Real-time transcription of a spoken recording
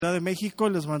de México.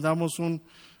 Les mandamos un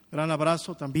gran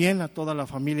abrazo también a toda la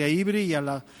familia Ibri y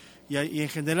en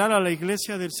general a la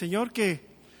Iglesia del Señor, que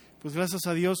pues gracias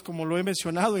a Dios, como lo he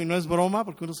mencionado, y no es broma,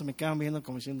 porque uno se me queda viendo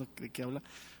como diciendo de qué habla,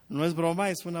 no es broma,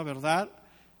 es una verdad.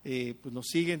 Pues nos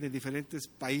siguen de diferentes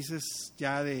países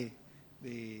ya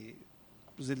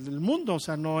pues del mundo, o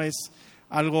sea, no es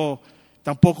algo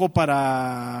tampoco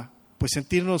para pues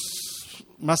sentirnos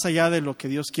más allá de lo que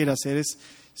Dios quiere hacer, es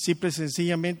simple y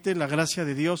sencillamente la gracia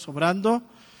de Dios obrando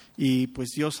y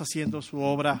pues Dios haciendo su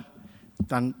obra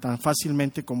tan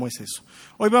fácilmente como es eso.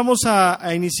 Hoy vamos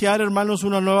a iniciar, hermanos,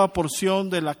 una nueva porción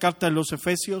de la carta de los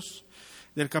Efesios,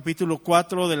 del capítulo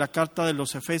 4 de la carta de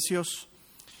los Efesios,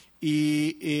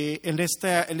 y en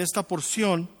esta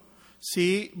porción,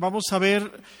 sí, vamos a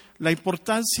ver la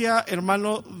importancia,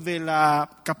 hermano, de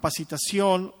la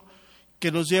capacitación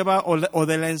que nos lleva, o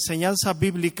de la enseñanza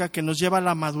bíblica que nos lleva a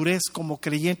la madurez como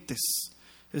creyentes.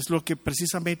 Es lo que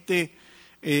precisamente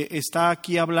está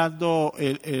aquí hablando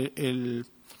el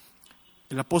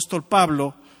apóstol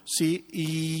Pablo, sí,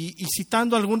 y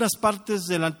citando algunas partes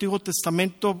del Antiguo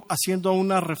Testamento, haciendo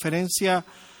una referencia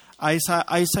a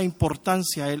esa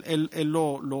importancia. Él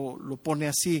lo pone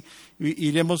así.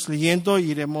 Iremos leyendo y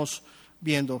iremos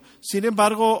viendo. Sin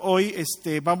embargo, hoy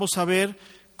vamos a ver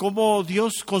cómo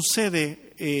Dios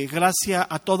concede gracia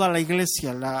a toda la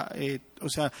iglesia. O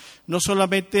sea, no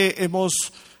solamente hemos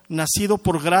nacido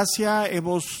por gracia,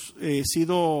 hemos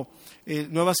sido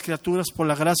nuevas criaturas por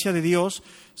la gracia de Dios,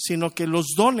 sino que los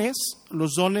dones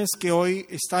que hoy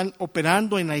están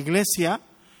operando en la iglesia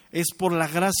es por la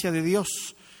gracia de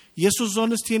Dios. Y esos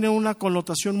dones tienen una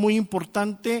connotación muy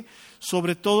importante,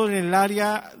 sobre todo en el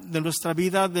área de nuestra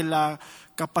vida de la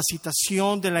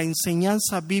capacitación, de la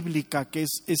enseñanza bíblica, que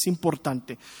es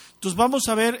importante. Entonces vamos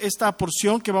a ver esta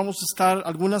porción que vamos a estar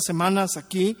algunas semanas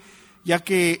aquí, ya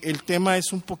que el tema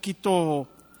es un poquito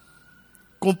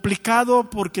complicado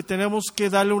porque tenemos que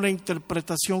darle una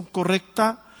interpretación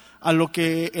correcta a lo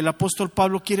que el apóstol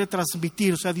Pablo quiere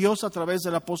transmitir. O sea, Dios a través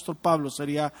del apóstol Pablo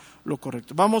sería lo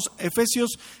correcto. Vamos,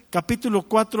 Efesios capítulo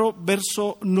 4,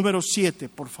 verso número 7,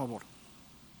 por favor.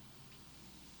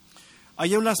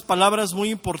 Hay unas palabras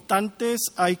muy importantes,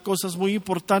 hay cosas muy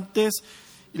importantes.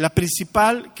 La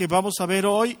principal que vamos a ver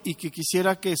hoy y que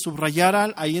quisiera que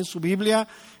subrayaran ahí en su Biblia,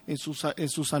 en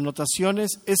sus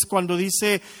anotaciones, es cuando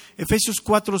dice Efesios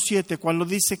 4:7, cuando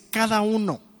dice cada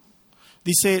uno.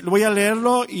 Dice, voy a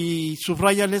leerlo y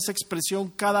subrayan esa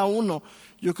expresión cada uno.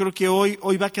 Yo creo que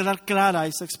hoy va a quedar clara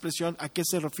esa expresión a qué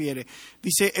se refiere.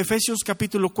 Dice Efesios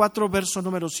capítulo 4, verso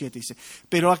número 7, dice,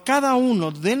 pero a cada uno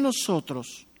de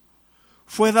nosotros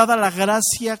fue dada la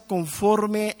gracia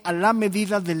conforme a la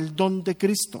medida del don de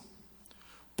Cristo,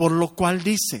 por lo cual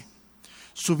dice,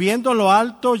 subiendo a lo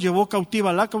alto llevó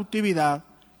cautiva la cautividad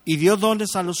y dio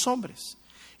dones a los hombres.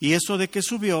 Y eso de que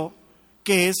subió,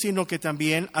 ¿qué es? Sino que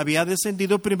también había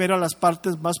descendido primero a las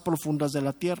partes más profundas de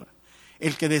la tierra.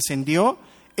 El que descendió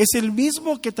es el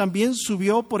mismo que también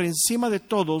subió por encima de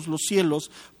todos los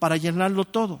cielos para llenarlo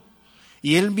todo.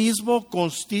 Y él mismo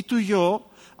constituyó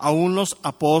a unos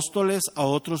apóstoles, a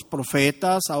otros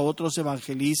profetas, a otros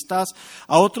evangelistas,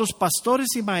 a otros pastores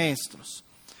y maestros,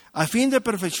 a fin de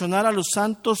perfeccionar a los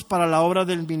santos para la obra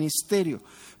del ministerio,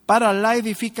 para la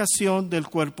edificación del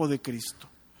cuerpo de Cristo,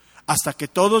 hasta que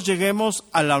todos lleguemos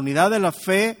a la unidad de la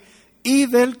fe y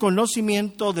del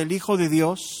conocimiento del Hijo de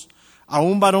Dios, a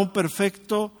un varón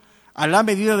perfecto, a la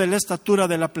medida de la estatura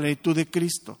de la plenitud de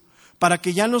Cristo, para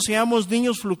que ya no seamos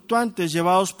niños fluctuantes,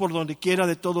 llevados por donde quiera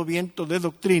de todo viento de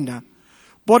doctrina,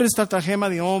 por estratagema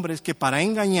de hombres que para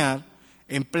engañar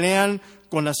emplean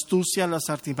con astucia las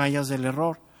artimañas del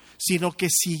error, sino que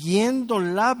siguiendo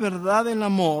la verdad en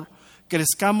amor,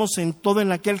 crezcamos en todo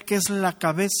en aquel que es la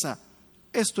cabeza.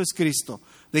 Esto es Cristo,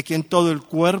 de quien todo el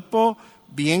cuerpo,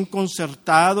 bien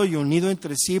concertado y unido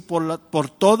entre sí por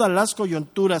todas las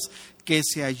coyunturas que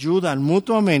se ayudan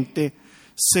mutuamente,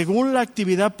 según la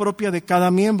actividad propia de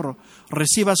cada miembro,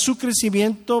 reciba su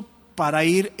crecimiento para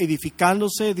ir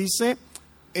edificándose, dice,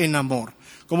 en amor.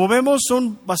 Como vemos,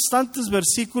 son bastantes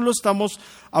versículos, estamos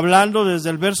hablando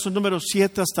desde el verso número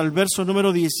 7 hasta el verso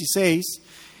número 16,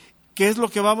 que es lo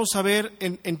que vamos a ver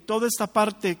en toda esta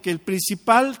parte, que el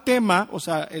principal tema, o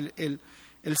sea, el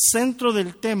centro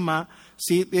del tema,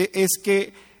 ¿sí?, es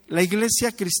que la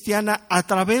iglesia cristiana, a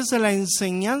través de la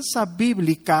enseñanza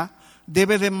bíblica,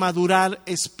 debe de madurar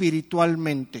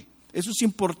espiritualmente. Eso es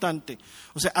importante.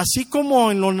 O sea, así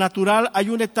como en lo natural hay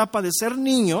una etapa de ser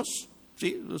niños,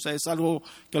 ¿sí?, o sea, es algo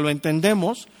que lo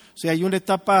entendemos. O sea, hay una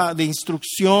etapa de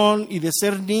instrucción y de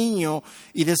ser niño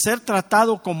y de ser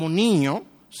tratado como niño,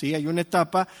 ¿sí?, hay una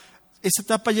etapa. esa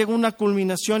etapa llega a una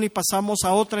culminación y pasamos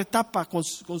a otra etapa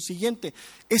consiguiente.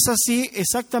 Es así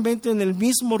exactamente en el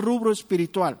mismo rubro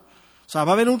espiritual. O sea,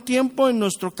 va a haber un tiempo en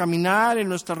nuestro caminar, en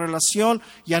nuestra relación,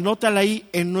 y anótala ahí,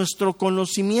 en nuestro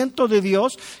conocimiento de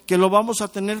Dios, que lo vamos a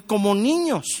tener como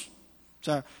niños. O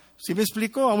sea, ¿sí me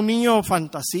explico? A un niño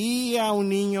fantasía, a un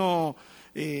niño,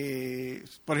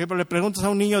 por ejemplo, le preguntas a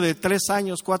un niño de 3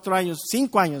 años, 4 años,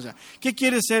 5 años ya, ¿qué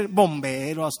quiere ser?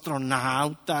 Bombero,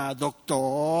 astronauta,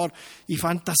 doctor, y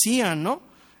fantasía,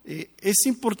 ¿no? Es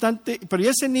importante, pero ya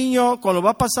ese niño, cuando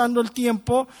va pasando el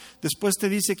tiempo, después te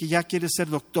dice que ya quiere ser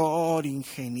doctor,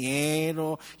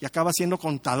 ingeniero, y acaba siendo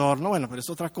contador, ¿no? Bueno, pero es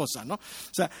otra cosa, ¿no?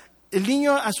 O sea, el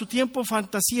niño a su tiempo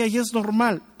fantasía, y es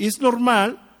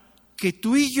normal que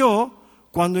tú y yo,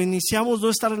 cuando iniciamos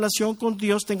nuestra relación con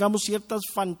Dios, tengamos ciertas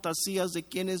fantasías de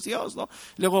quién es Dios, ¿no?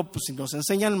 Luego, pues si nos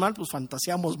enseñan mal, pues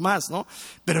fantaseamos más, ¿no?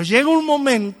 Pero llega un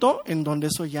momento en donde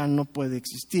eso ya no puede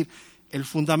existir. El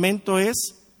fundamento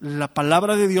es la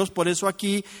palabra de Dios. Por eso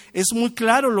aquí es muy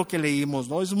claro lo que leímos,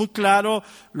 ¿no? Es muy claro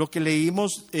lo que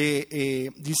leímos,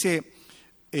 dice,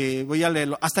 voy a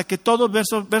leerlo, hasta que todos,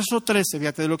 verso 13,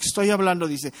 fíjate de lo que estoy hablando,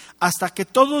 dice, hasta que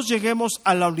todos lleguemos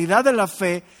a la unidad de la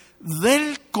fe,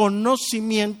 del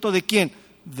conocimiento de ¿quién?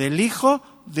 Del Hijo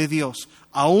de Dios,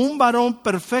 a un varón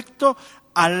perfecto,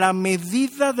 a la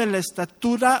medida de la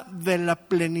estatura de la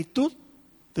plenitud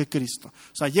de Cristo.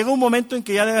 O sea, llega un momento en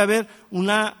que ya debe haber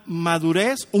una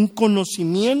madurez, un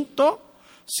conocimiento,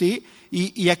 ¿sí?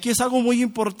 Y aquí es algo muy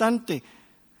importante.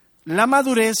 La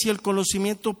madurez y el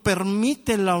conocimiento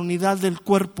permiten la unidad del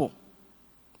cuerpo.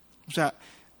 O sea,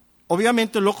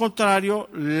 obviamente lo contrario,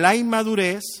 la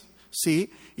inmadurez, ¿sí?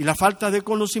 Y la falta de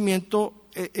conocimiento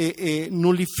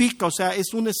nulifica, o sea,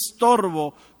 es un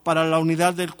estorbo para la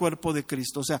unidad del cuerpo de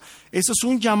Cristo. O sea, eso es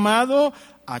un llamado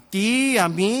a ti, a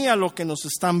mí, a los que nos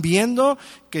están viendo,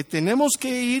 que tenemos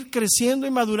que ir creciendo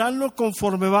y madurando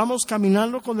conforme vamos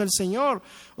caminando con el Señor.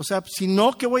 O sea, si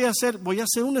no, ¿qué voy a hacer? Voy a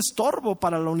ser un estorbo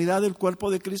para la unidad del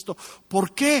cuerpo de Cristo.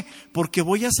 ¿Por qué? Porque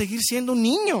voy a seguir siendo un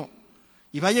niño.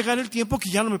 Y va a llegar el tiempo que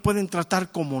ya no me pueden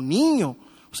tratar como niño.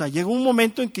 O sea, llega un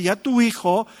momento en que ya tu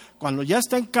hijo, cuando ya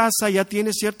está en casa, ya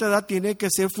tiene cierta edad, tiene que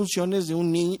hacer funciones de un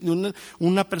niño, de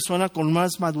una persona con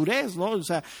más madurez, ¿no? O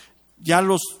sea, ya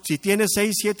si tiene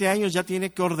 6, 7 años, ya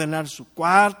tiene que ordenar su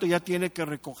cuarto, ya tiene que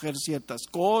recoger ciertas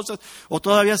cosas, o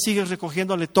todavía sigues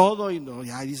recogiéndole todo y no,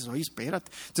 ya dices, oye,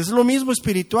 espérate. Entonces es lo mismo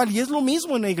espiritual y es lo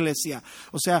mismo en la iglesia.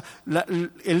 O sea,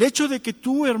 el hecho de que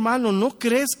tú, hermano, no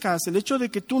crezcas, el hecho de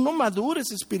que tú no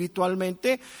madures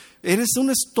espiritualmente, eres un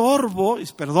estorbo, y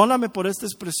perdóname por esta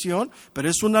expresión, pero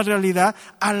es una realidad,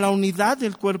 a la unidad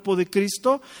del cuerpo de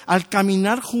Cristo, al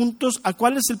caminar juntos. ¿A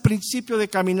cuál es el principio de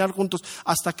caminar juntos?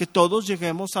 Hasta que todos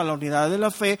lleguemos a la unidad de la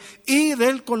fe y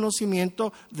del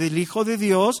conocimiento del Hijo de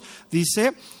Dios,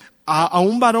 dice, a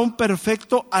un varón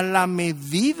perfecto a la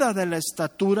medida de la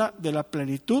estatura de la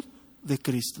plenitud de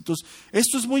Cristo. Entonces,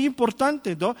 esto es muy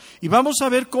importante, ¿no? Y vamos a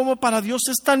ver cómo para Dios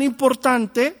es tan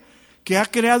importante que ha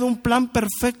creado un plan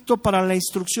perfecto para la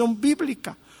instrucción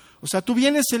bíblica. O sea, tú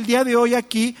vienes el día de hoy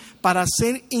aquí para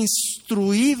ser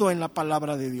instruido en la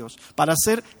palabra de Dios, para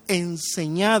ser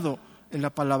enseñado en la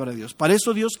palabra de Dios. Para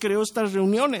eso Dios creó estas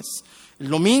reuniones. El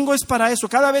domingo es para eso.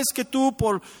 Cada vez que tú,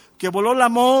 porque voló la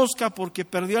mosca, porque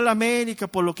perdió la América,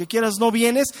 por lo que quieras, no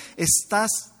vienes,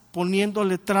 estás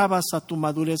poniéndole trabas a tu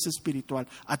madurez espiritual,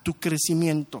 a tu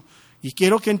crecimiento. Y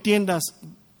quiero que entiendas,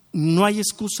 no hay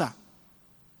excusa.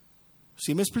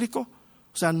 ¿Sí me explico?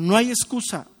 O sea, no hay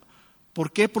excusa.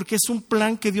 ¿Por qué? Porque es un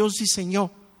plan que Dios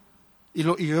diseñó.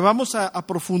 Y vamos a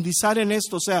profundizar en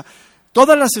esto. O sea,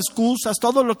 todas las excusas,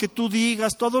 todo lo que tú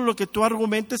digas, todo lo que tú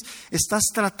argumentes, estás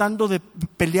tratando de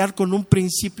pelear con un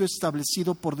principio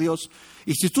establecido por Dios.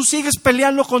 Y si tú sigues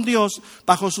peleando con Dios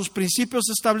bajo sus principios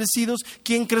establecidos,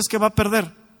 ¿quién crees que va a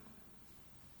perder?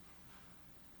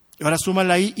 Y ahora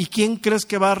súmala ahí. ¿Y quién crees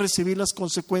que va a recibir las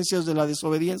consecuencias de la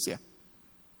desobediencia?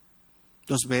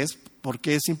 Entonces, ¿ves por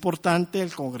qué es importante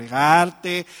el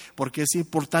congregarte? ¿Por qué es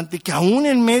importante que aún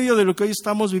en medio de lo que hoy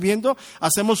estamos viviendo,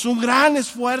 hacemos un gran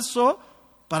esfuerzo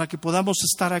para que podamos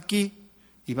estar aquí?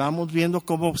 Y vamos viendo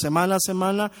cómo semana a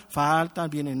semana faltan,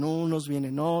 vienen unos,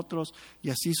 vienen otros, y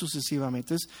así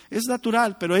sucesivamente. Es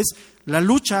natural, pero es la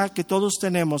lucha que todos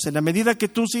tenemos. En la medida que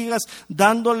tú sigas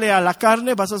dándole a la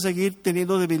carne, vas a seguir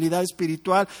teniendo debilidad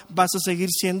espiritual, vas a seguir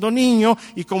siendo niño,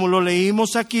 y como lo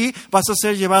leímos aquí, vas a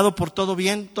ser llevado por todo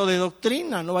viento de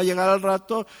doctrina. No va a llegar al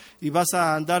rato y vas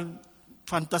a andar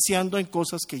fantaseando en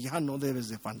cosas que ya no debes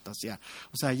de fantasear.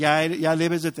 O sea, ya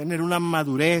debes de tener una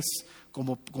madurez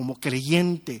como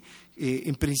creyente,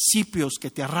 en principios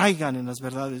que te arraigan en las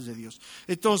verdades de Dios.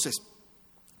 Entonces,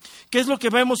 ¿Qué es lo que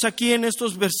vemos aquí en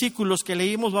estos versículos que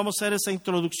leímos? Vamos a hacer esa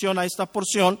introducción a esta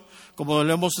porción, como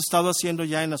lo hemos estado haciendo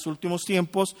ya en los últimos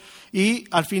tiempos, y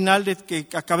al final de que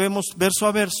acabemos verso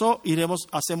a verso,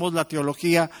 hacemos la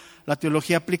teología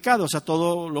aplicada, o sea,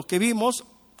 todo lo que vimos,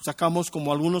 sacamos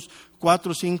como algunos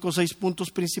 4, 5, 6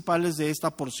 puntos principales de esta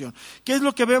porción. ¿Qué es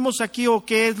lo que vemos aquí o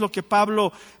qué es lo que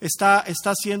Pablo está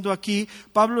haciendo aquí?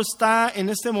 Pablo está en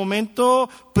este momento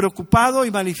preocupado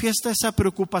y manifiesta esa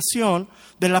preocupación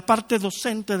de la parte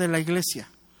docente de la iglesia.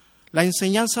 La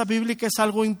enseñanza bíblica es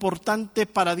algo importante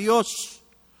para Dios,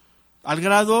 al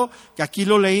grado que aquí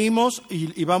lo leímos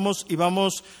y vamos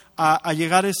a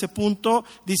llegar a ese punto.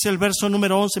 Dice el verso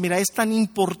número 11, mira, es tan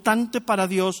importante para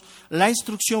Dios la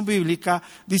instrucción bíblica,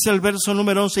 dice el verso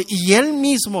número 11, y Él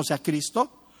mismo, o sea,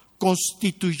 Cristo,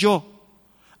 constituyó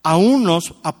a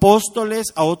unos apóstoles,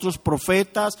 a otros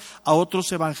profetas, a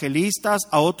otros evangelistas,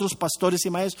 a otros pastores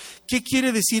y maestros. ¿Qué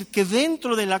quiere decir? Que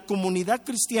dentro de la comunidad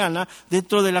cristiana,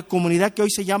 dentro de la comunidad que hoy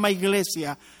se llama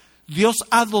Iglesia, Dios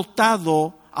ha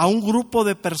dotado a un grupo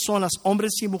de personas,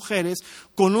 hombres y mujeres,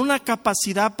 con una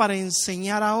capacidad para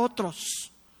enseñar a otros.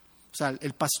 O sea,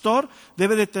 el pastor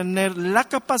debe de tener la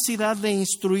capacidad de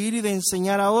instruir y de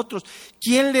enseñar a otros.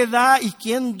 ¿Quién le da y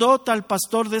quién dota al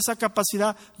pastor de esa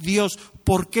capacidad? Dios.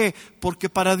 ¿Por qué? Porque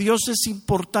para Dios es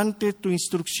importante tu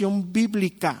instrucción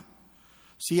bíblica.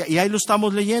 Sí, y ahí lo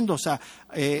estamos leyendo. O sea,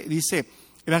 dice,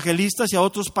 evangelistas y a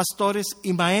otros pastores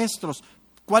y maestros.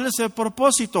 ¿Cuál es el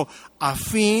propósito? A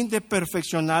fin de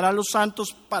perfeccionar a los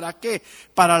santos. ¿Para qué?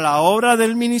 Para la obra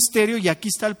del ministerio, y aquí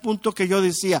está el punto que yo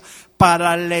decía,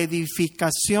 para la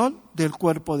edificación del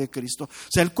cuerpo de Cristo. O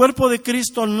sea, el cuerpo de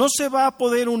Cristo no se va a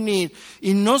poder unir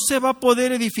y no se va a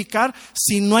poder edificar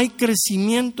si no hay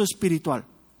crecimiento espiritual.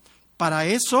 Para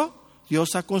eso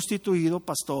Dios ha constituido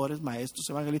pastores, maestros,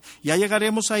 evangelistas. Ya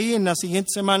llegaremos ahí en las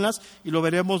siguientes semanas y lo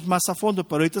veremos más a fondo,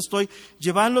 pero ahorita estoy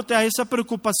llevándote a esa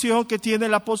preocupación que tiene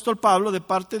el apóstol Pablo de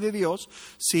parte de Dios,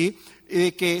 ¿sí?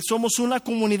 Que somos una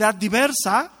comunidad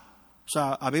diversa, o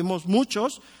sea, habemos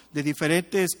muchos de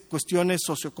diferentes cuestiones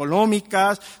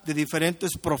socioeconómicas, de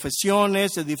diferentes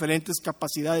profesiones, de diferentes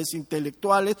capacidades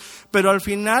intelectuales, pero al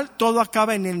final todo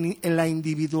acaba en la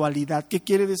individualidad. ¿Qué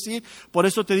quiere decir? Por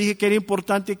eso te dije que era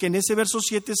importante que en ese verso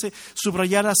 7 se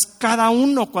subrayaras cada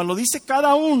uno. Cuando dice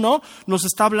cada uno, nos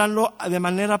está hablando de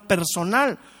manera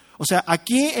personal. O sea,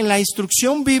 aquí en la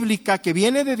instrucción bíblica que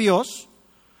viene de Dios,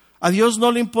 a Dios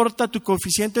no le importa tu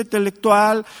coeficiente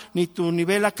intelectual, ni tu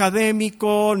nivel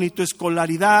académico, ni tu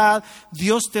escolaridad.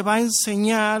 Dios te va a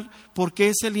enseñar porque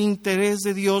es el interés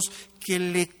de Dios que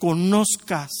le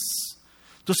conozcas.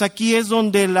 Entonces aquí es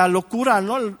donde la locura,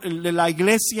 ¿no?, de la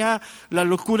iglesia, la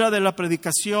locura de la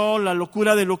predicación, la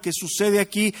locura de lo que sucede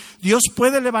aquí, Dios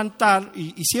puede levantar,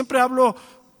 y siempre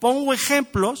pongo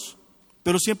ejemplos,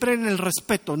 pero siempre en el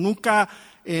respeto, nunca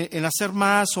en hacer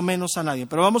más o menos a nadie.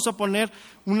 Pero vamos a poner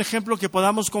un ejemplo que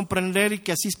podamos comprender y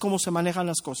que así es como se manejan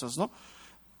las cosas, ¿no?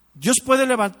 Dios puede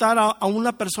levantar a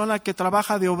una persona que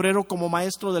trabaja de obrero como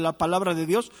maestro de la palabra de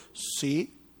Dios,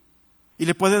 sí. ¿Y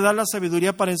le puede dar la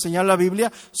sabiduría para enseñar la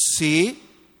Biblia? Sí.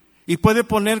 ¿Y puede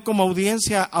poner como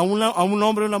audiencia a un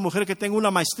hombre o una mujer que tenga una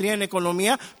maestría en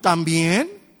economía? También.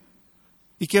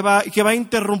 ¿Y qué va a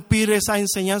interrumpir esa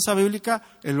enseñanza bíblica?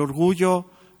 El orgullo,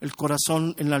 el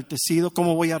corazón enaltecido.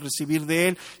 ¿Cómo voy a recibir de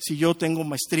él si yo tengo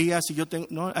maestría,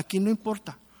 No, aquí no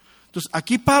importa. Entonces,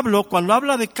 aquí Pablo, cuando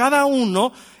habla de cada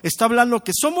uno, está hablando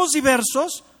que somos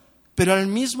diversos, pero al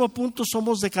mismo punto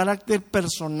somos de carácter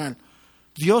personal.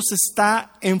 Dios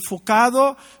está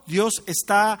enfocado, Dios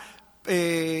está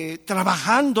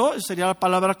trabajando, sería la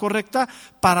palabra correcta,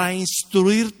 para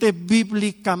instruirte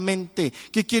bíblicamente.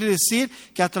 ¿Qué quiere decir?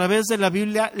 Que a través de la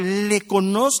Biblia le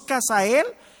conozcas a Él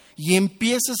y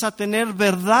empieces a tener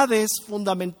verdades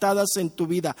fundamentadas en tu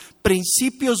vida,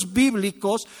 principios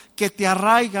bíblicos que te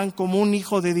arraigan como un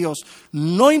hijo de Dios.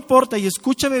 No importa, y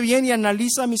escúchame bien y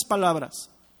analiza mis palabras,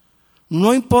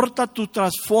 no importa tu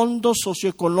trasfondo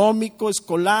socioeconómico,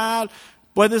 escolar,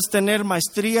 puedes tener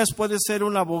maestrías, puedes ser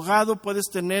un abogado, puedes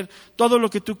tener todo lo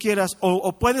que tú quieras,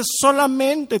 o puedes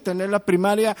solamente tener la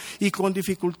primaria y con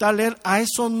dificultad leer. A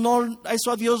eso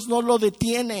a Dios no lo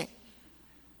detiene.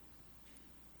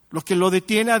 Lo que lo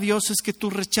detiene a Dios es que tú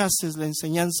rechaces la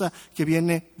enseñanza que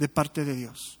viene de parte de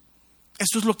Dios.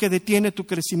 Eso es lo que detiene tu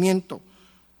crecimiento.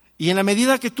 Y en la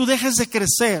medida que tú dejes de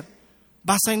crecer,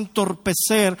 vas a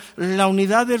entorpecer la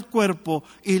unidad del cuerpo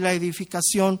y la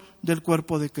edificación del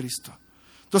cuerpo de Cristo.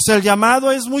 Entonces el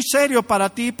llamado es muy serio para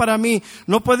ti y para mí.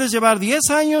 No puedes llevar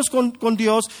 10 años con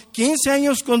Dios, 15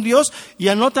 años con Dios y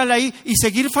anótale ahí y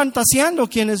seguir fantaseando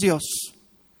quién es Dios.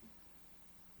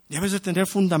 Debes de tener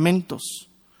fundamentos.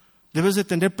 Debes de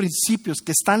tener principios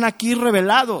que están aquí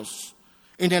revelados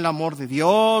en el amor de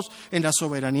Dios, en la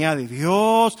soberanía de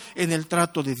Dios, en el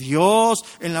trato de Dios,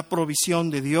 en la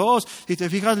provisión de Dios. Si te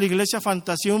fijas, la iglesia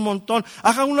fantasea un montón.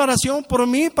 Haga una oración por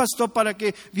mí, pastor, para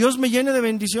que Dios me llene de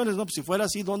bendiciones. No, pues si fuera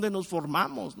así, ¿dónde nos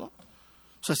formamos, no?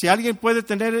 O sea, si alguien puede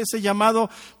tener ese llamado,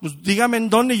 pues dígame en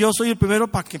dónde, yo soy el primero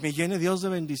para que me llene Dios de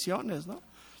bendiciones, ¿no?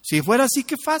 Si fuera así,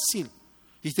 qué fácil.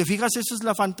 Y te fijas, eso es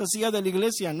la fantasía de la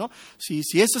iglesia, ¿no? Si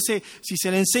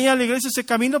se le enseña a la iglesia ese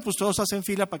camino, pues todos hacen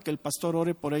fila para que el pastor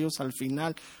ore por ellos al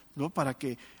final, ¿no? Para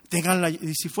que tengan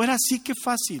y si fuera así, qué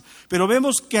fácil. Pero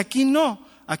vemos que aquí no,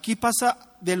 aquí pasa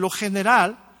de lo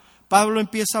general. Pablo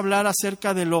empieza a hablar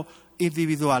acerca de lo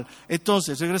individual.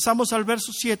 Entonces, regresamos al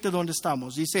verso 7 donde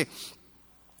estamos. Dice,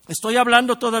 estoy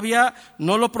hablando todavía,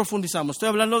 no lo profundizamos, estoy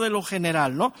hablando de lo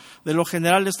general, ¿no? De lo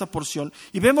general de esta porción.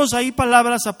 Y vemos ahí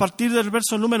palabras a partir del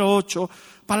verso número 8,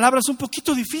 palabras un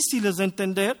poquito difíciles de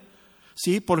entender,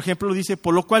 ¿sí? Por ejemplo, dice,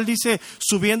 por lo cual dice,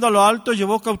 subiendo a lo alto,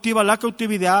 llevó cautiva la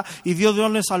cautividad y dio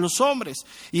dones a los hombres.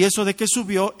 Y eso de que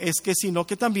subió es que sino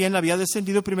que también había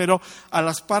descendido primero a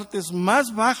las partes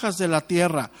más bajas de la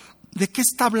tierra. ¿De qué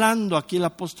está hablando aquí el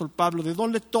apóstol Pablo? ¿De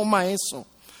dónde toma eso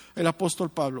el apóstol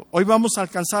Pablo? Hoy vamos a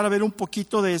alcanzar a ver un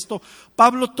poquito de esto.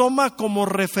 Pablo toma como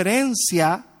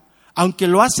referencia, aunque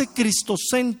lo hace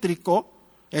cristocéntrico,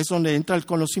 es donde entra el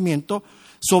conocimiento,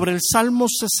 sobre el Salmo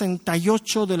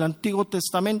 68 del Antiguo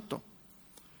Testamento.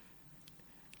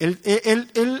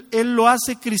 Él lo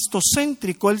hace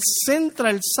cristocéntrico, él centra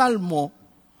el Salmo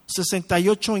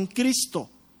 68 en Cristo.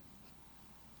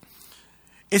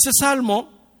 Ese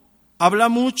salmo habla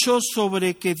mucho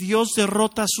sobre que Dios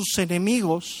derrota a sus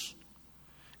enemigos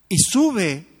y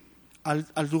sube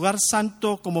al lugar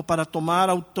santo como para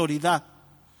tomar autoridad.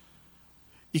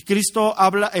 Y Cristo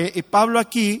habla, Pablo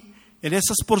aquí, en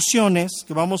esas porciones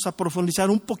que vamos a profundizar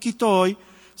un poquito hoy,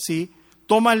 ¿sí?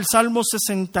 Toma el Salmo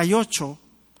 68,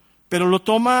 pero lo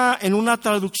toma en una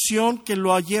traducción que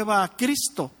lo lleva a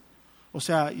Cristo. O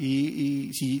sea,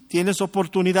 y si tienes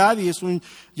oportunidad y es un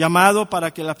llamado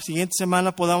para que la siguiente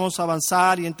semana podamos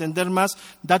avanzar y entender más,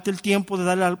 date el tiempo de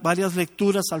darle varias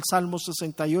lecturas al Salmo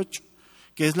 68,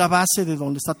 que es la base de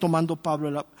donde está tomando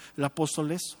Pablo el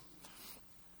apóstol eso.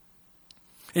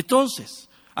 Entonces,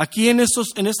 aquí en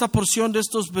esta porción de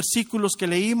estos versículos que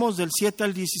leímos del 7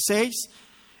 al 16,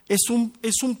 es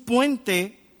un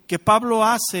puente que Pablo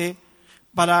hace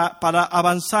para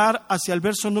avanzar hacia el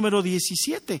verso número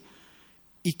 17.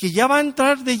 Y que ya va a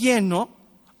entrar de lleno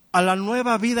a la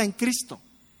nueva vida en Cristo.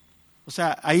 O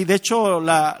sea, ahí de hecho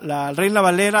la Reina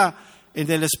Valera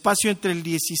en el espacio entre el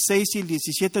 16 y el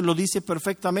 17 lo dice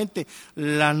perfectamente,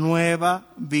 la nueva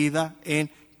vida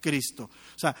en Cristo.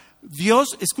 O sea,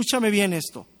 Dios, escúchame bien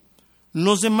esto,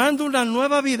 nos demanda una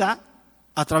nueva vida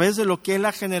a través de lo que Él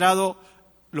ha generado,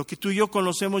 lo que tú y yo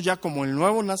conocemos ya como el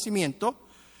nuevo nacimiento,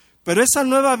 pero esa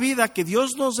nueva vida que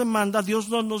Dios nos demanda, Dios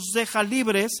no nos deja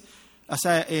libres, o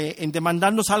sea, en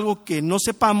demandarnos algo que no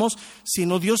sepamos,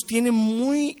 sino Dios tiene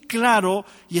muy claro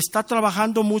y está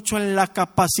trabajando mucho en la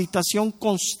capacitación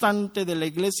constante de la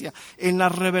iglesia, en la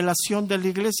revelación de la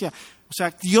iglesia. O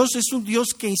sea, Dios es un Dios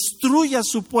que instruye a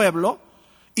su pueblo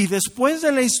y después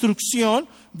de la instrucción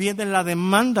viene la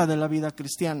demanda de la vida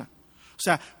cristiana. O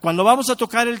sea, cuando vamos a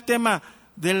tocar el tema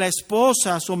de la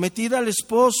esposa sometida al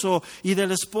esposo y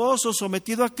del esposo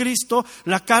sometido a Cristo,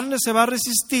 la carne se va a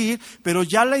resistir, pero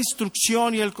ya la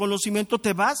instrucción y el conocimiento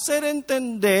te va a hacer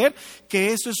entender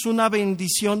que eso es una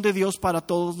bendición de Dios para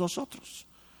todos nosotros.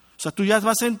 O sea, tú ya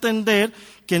vas a entender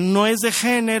que no es de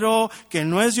género, que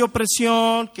no es de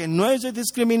opresión, que no es de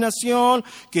discriminación,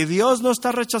 que Dios no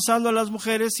está rechazando a las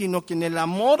mujeres, sino que en el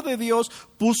amor de Dios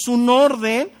puso un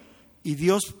orden. Y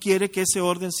Dios quiere que ese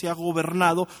orden sea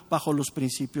gobernado bajo los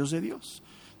principios de Dios.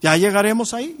 Ya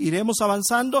llegaremos ahí, iremos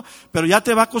avanzando, pero ya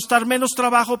te va a costar menos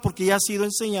trabajo porque ya has sido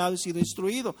enseñado y sido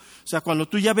instruido. O sea, cuando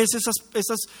tú ya ves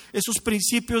esos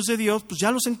principios de Dios, pues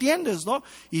ya los entiendes, ¿no?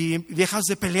 Y dejas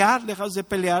de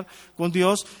pelear con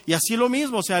Dios. Y así lo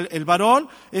mismo, o sea, el varón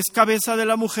es cabeza de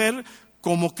la mujer,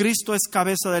 como Cristo es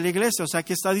cabeza de la iglesia. O sea,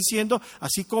 que está diciendo,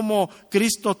 así como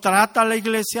Cristo trata a la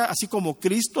iglesia, así como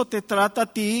Cristo te trata a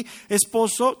ti,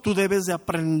 esposo, tú debes de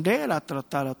aprender a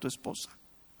tratar a tu esposa.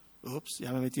 Ups,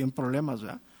 ya me metí en problemas,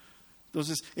 ¿verdad?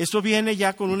 Entonces, eso viene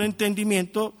ya con un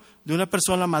entendimiento de una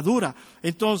persona madura.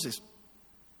 Entonces,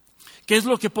 ¿qué es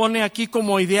lo que pone aquí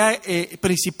como idea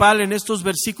principal en estos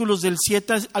versículos del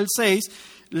 7 al 6?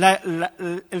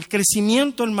 El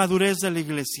crecimiento en madurez de la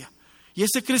iglesia. Y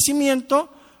ese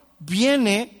crecimiento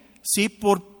viene, ¿sí?,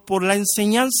 por la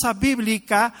enseñanza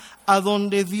bíblica, a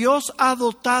donde Dios ha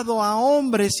dotado a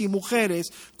hombres y mujeres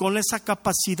con esa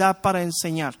capacidad para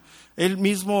enseñar. Él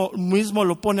mismo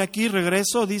lo pone aquí,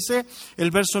 regreso, dice el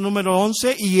verso número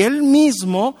 11, y Él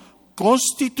mismo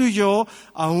constituyó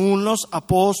a unos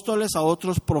apóstoles, a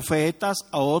otros profetas,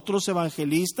 a otros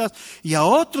evangelistas y a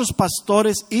otros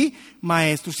pastores y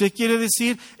maestros. ¿Qué quiere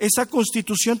decir? Esa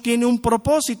constitución tiene un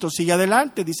propósito. Sigue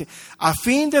adelante, dice, a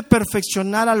fin de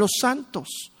perfeccionar a los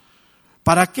santos.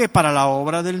 ¿Para qué? Para la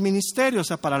obra del ministerio, o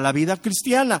sea, para la vida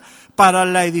cristiana, para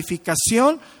la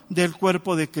edificación del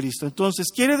cuerpo de Cristo. Entonces,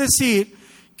 quiere decir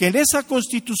que en esa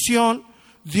constitución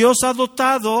Dios ha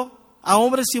dotado a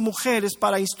hombres y mujeres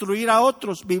para instruir a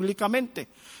otros bíblicamente,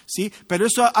 ¿sí? Pero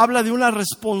eso habla de una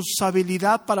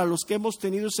responsabilidad para los que hemos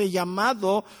tenido ese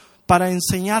llamado para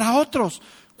enseñar a otros.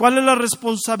 ¿Cuál es la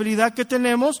responsabilidad que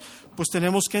tenemos? Pues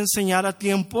tenemos que enseñar a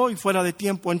tiempo y fuera de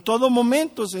tiempo. En todo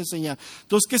momento es enseñar.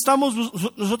 Entonces, ¿qué estamos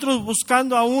nosotros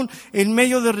buscando aún en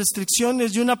medio de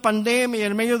restricciones de una pandemia,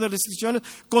 en medio de restricciones?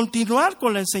 Continuar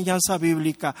con la enseñanza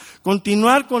bíblica,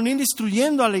 continuar con ir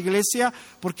instruyendo a la iglesia,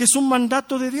 porque es un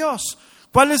mandato de Dios.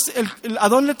 ¿Cuál es a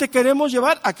dónde te queremos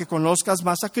llevar? A que conozcas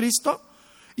más a Cristo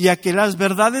y a que las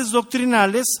verdades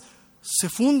doctrinales se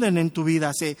funden en tu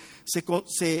vida,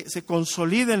 se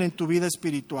consoliden en tu vida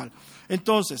espiritual.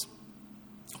 Entonces,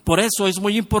 por eso es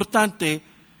muy importante,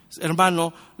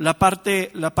 hermano, la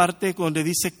parte donde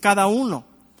dice cada uno.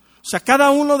 O sea, cada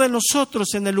uno de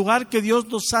nosotros en el lugar que Dios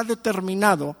nos ha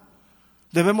determinado,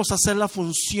 debemos hacer la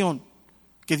función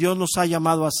que Dios nos ha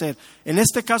llamado a hacer. En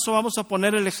este caso vamos a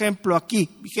poner el ejemplo aquí,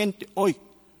 vigente, hoy.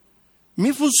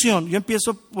 Mi función, yo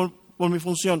empiezo por mi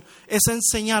función, es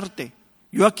enseñarte.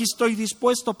 Yo aquí estoy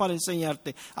dispuesto para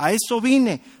enseñarte. A eso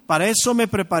vine, para eso me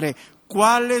preparé.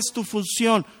 ¿Cuál es tu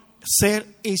función?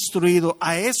 Ser instruido.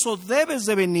 A eso debes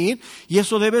de venir y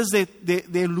eso debes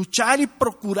de luchar y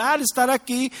procurar estar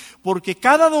aquí, porque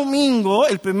cada domingo,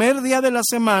 el primer día de la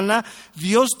semana,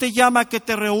 Dios te llama a que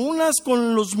te reúnas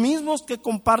con los mismos que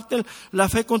comparten la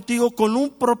fe contigo con un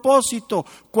propósito.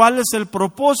 ¿Cuál es el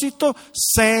propósito?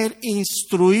 Ser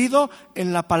instruido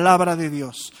en la palabra de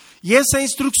Dios. Y esa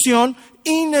instrucción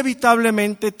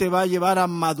inevitablemente te va a llevar a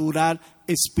madurar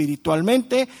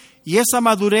espiritualmente, y esa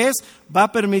madurez va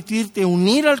a permitirte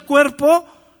unir al cuerpo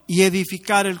y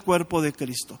edificar el cuerpo de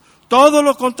Cristo. Todo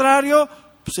lo contrario,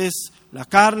 pues es la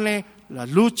carne, las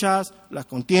luchas, la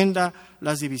contienda,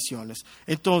 las divisiones.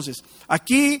 Entonces,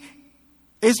 aquí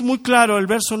es muy claro el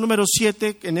verso número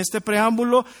 7 en este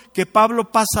preámbulo, que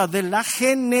Pablo pasa de la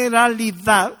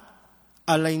generalidad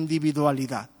a la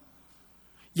individualidad.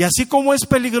 Y así como es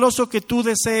peligroso que tú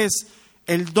desees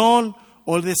el don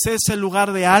o desees el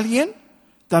lugar de alguien,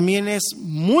 también es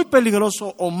muy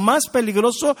peligroso o más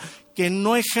peligroso que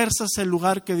no ejerzas el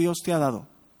lugar que Dios te ha dado.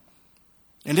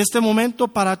 En este momento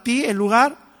para ti el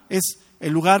lugar es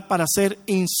el lugar para ser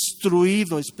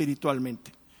instruido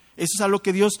espiritualmente. Eso es a lo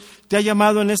que Dios te ha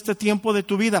llamado en este tiempo de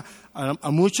tu vida.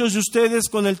 A muchos de ustedes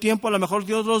con el tiempo a lo mejor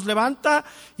Dios los levanta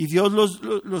y Dios los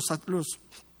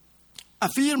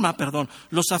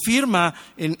afirma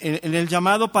en el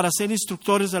llamado para ser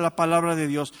instructores de la palabra de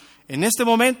Dios. En este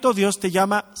momento Dios te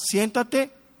llama,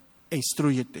 siéntate e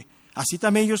instrúyete. Así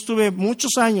también yo estuve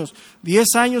muchos años,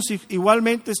 10 años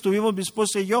igualmente estuvimos mi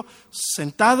esposa y yo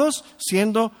sentados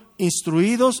siendo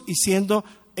instruidos y siendo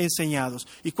enseñados.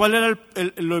 ¿Y cuál era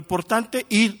lo importante?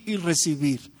 Ir y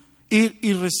recibir.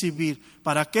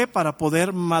 ¿Para qué? Para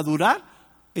poder madurar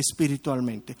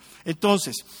espiritualmente.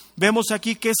 Entonces, vemos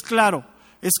aquí que es claro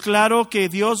que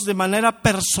Dios de manera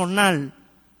personal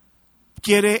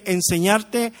quiere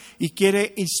enseñarte y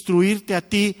quiere instruirte a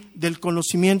ti del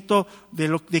conocimiento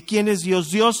de quién es Dios.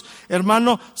 Dios,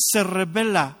 hermano, se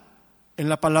revela en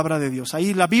la palabra de Dios.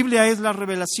 Ahí la Biblia es la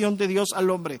revelación de Dios al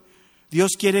hombre.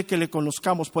 Dios quiere que le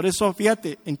conozcamos. Por eso,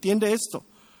 fíjate, entiende esto.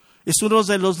 Es uno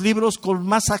de los libros con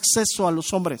más acceso a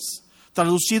los hombres.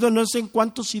 Traducido no sé en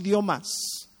cuántos idiomas.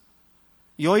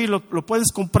 Y hoy lo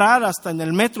puedes comprar, hasta en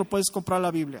el metro puedes comprar la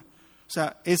Biblia. O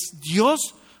sea, es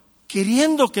Dios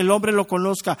queriendo que el hombre lo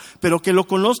conozca, pero que lo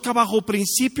conozca bajo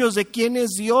principios de quién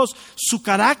es Dios. Su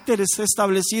carácter está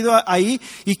establecido ahí,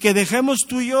 y que dejemos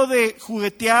tú y yo de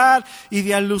juguetear y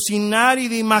de alucinar y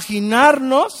de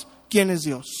imaginarnos quién es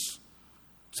Dios.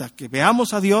 O sea, que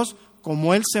veamos a Dios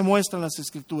como Él se muestra en las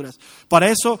Escrituras. Por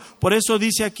eso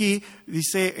dice aquí,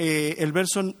 el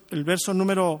verso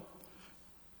número,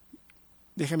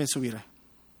 déjeme subir.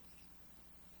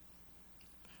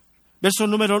 Verso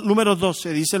número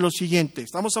 12 dice lo siguiente.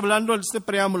 Estamos hablando de este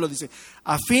preámbulo, dice,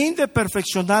 a fin de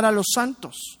perfeccionar a los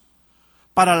santos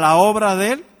para la obra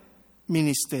del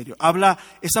ministerio.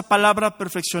 Esa palabra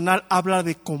perfeccionar habla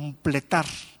de completar.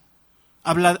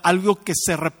 Habla de algo que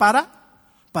se repara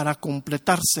para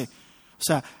completarse. O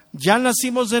sea, ya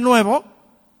nacimos de nuevo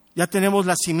Ya tenemos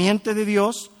la simiente de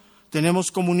Dios,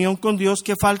 tenemos comunión con Dios.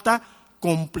 ¿Qué falta?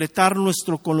 Completar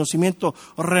nuestro conocimiento,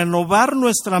 renovar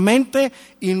nuestra mente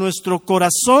y nuestro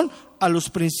corazón a los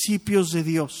principios de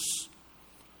Dios.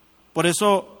 Por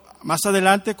eso, más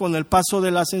adelante, con el paso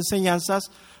de las enseñanzas,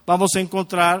 vamos a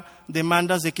encontrar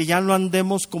demandas de que ya no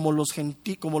andemos como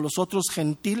los otros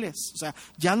gentiles. O sea,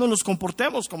 ya no nos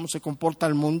comportemos como se comporta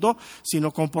el mundo,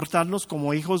 sino comportarnos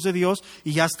como hijos de Dios,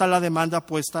 y ya está la demanda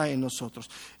puesta en nosotros.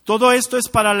 Todo esto es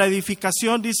para la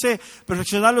edificación, dice,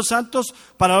 perfeccionar a los santos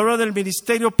para la obra del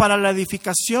ministerio, para la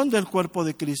edificación del cuerpo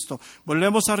de Cristo.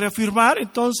 Volvemos a reafirmar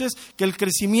entonces que el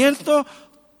crecimiento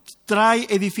trae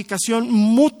edificación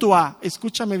mutua.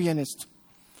 Escúchame bien esto.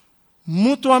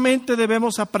 Mutuamente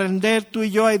debemos aprender tú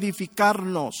y yo a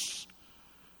edificarnos,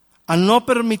 a no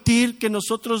permitir que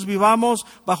nosotros vivamos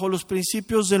bajo los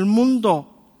principios del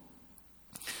mundo.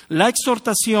 La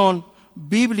exhortación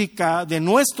bíblica de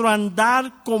nuestro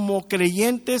andar como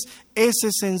creyentes es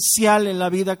esencial en la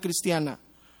vida cristiana.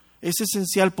 Es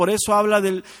esencial, por eso habla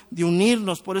de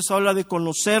unirnos, por eso habla de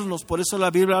conocernos, por eso la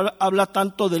Biblia habla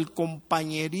tanto del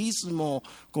compañerismo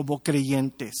como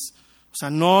creyentes. O sea,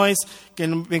 no es que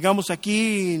vengamos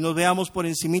aquí y nos veamos por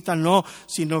encimita, no,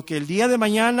 sino que el día de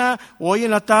mañana, hoy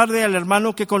en la tarde, al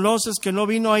hermano que conoces que no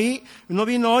vino hoy,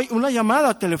 una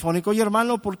llamada telefónica: oye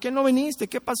hermano, ¿por qué no viniste?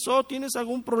 ¿Qué pasó? ¿Tienes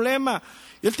algún problema?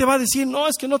 Y él te va a decir: no,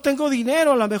 es que no tengo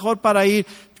dinero a lo mejor para ir.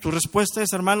 Tu respuesta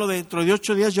es: hermano, dentro de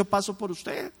 8 días yo paso por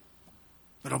usted.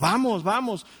 Pero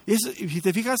vamos. Y si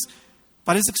te fijas,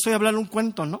 parece que estoy hablando un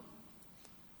cuento, ¿no?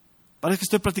 Parece que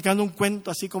estoy practicando un cuento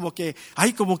así como que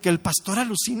el pastor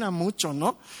alucina mucho,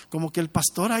 ¿no? Como que el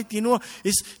pastor tiene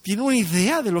una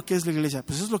idea de lo que es la iglesia.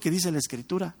 Pues eso es lo que dice la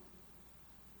Escritura.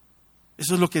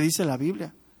 Eso es lo que dice la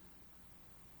Biblia.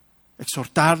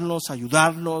 Exhortarnos,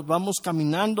 ayudarnos, vamos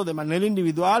caminando de manera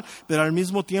individual, pero al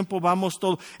mismo tiempo vamos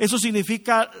todos. Eso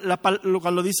significa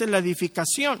cuando dice la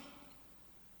edificación.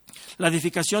 ¿La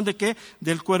edificación de qué?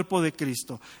 Del cuerpo de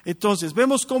Cristo. Entonces,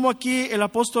 vemos cómo aquí el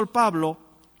apóstol Pablo,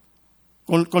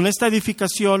 con esta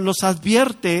edificación, nos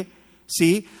advierte,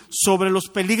 ¿sí?, sobre los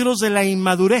peligros de la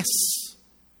inmadurez.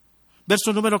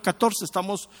 Verso número 14,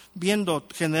 estamos viendo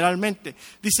generalmente.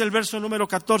 Dice el verso número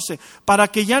 14: para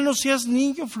que ya no seas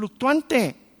niño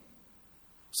fluctuante.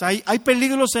 O sea, hay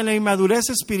peligros en la inmadurez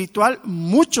espiritual,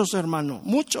 muchos, hermano,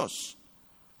 muchos.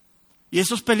 Y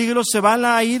esos peligros se van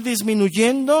a ir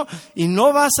disminuyendo y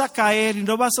no vas a caer y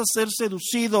no vas a ser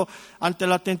seducido ante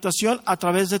la tentación a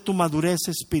través de tu madurez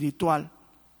espiritual.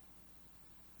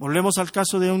 Volvemos al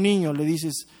caso de un niño, le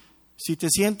dices: si te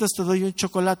sientas te doy un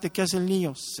chocolate. ¿Qué hace el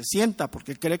niño? Se sienta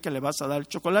porque cree que le vas a dar el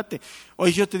chocolate.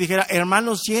 Hoy yo te dijera: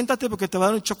 hermano, siéntate porque te voy a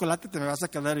dar un chocolate, te me vas a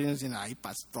quedar y dicen: ay,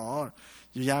 pastor,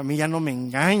 a mí ya no me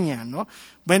engaña, ¿no?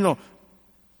 Bueno,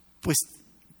 pues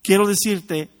quiero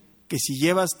decirte que si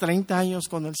llevas 30 años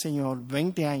con el Señor,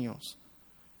 20 años,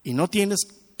 y no tienes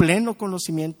pleno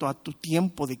conocimiento a tu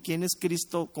tiempo de quién es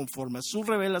Cristo conforme a su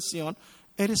revelación,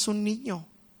 eres un niño.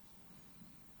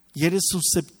 Y eres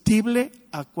susceptible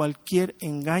a cualquier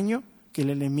engaño que el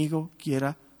enemigo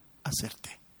quiera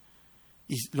hacerte.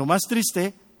 Y lo más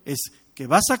triste es que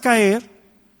vas a caer,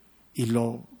 y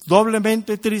lo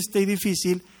doblemente triste y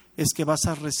difícil es que vas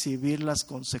a recibir las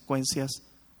consecuencias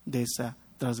de esa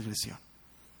transgresión.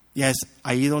 Ya es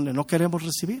ahí donde no queremos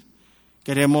recibir.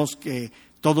 Queremos que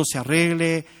todo se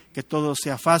arregle, que todo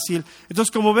sea fácil. Entonces,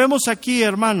 como vemos aquí,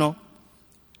 hermano,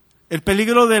 el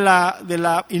peligro de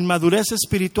la inmadurez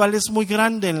espiritual es muy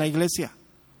grande en la iglesia.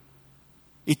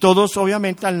 Y todos,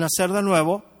 obviamente, al nacer de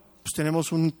nuevo, pues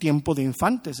tenemos un tiempo de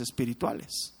infantes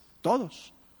espirituales.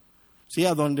 Todos. Sí,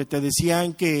 a donde te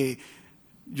decían que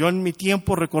yo en mi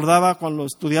tiempo recordaba cuando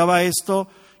estudiaba esto,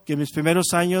 que en mis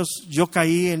primeros años yo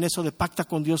caí en eso de pacta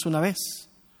con Dios una vez.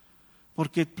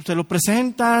 Porque te lo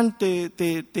presentan,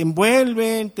 te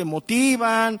envuelven, te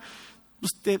motivan,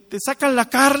 pues te sacan la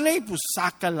carne y pues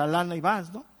sacan la lana y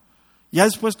vas, ¿no? Ya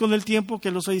después con el tiempo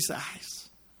que los oyes,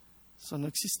 eso no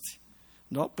existe,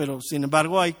 ¿no? Pero sin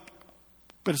embargo hay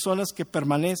personas que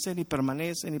permanecen y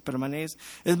permanecen y permanecen.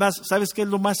 Es más, ¿sabes qué es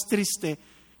lo más triste?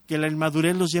 Que la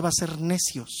inmadurez los lleva a ser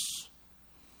necios.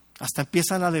 Hasta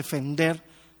empiezan a defender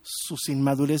sus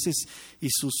inmadureces y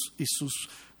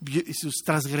sus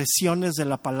transgresiones de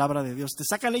la palabra de Dios. Te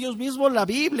sacan ellos mismos la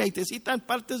Biblia y te citan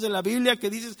partes de la Biblia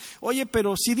que dices: oye,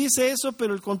 pero sí dice eso,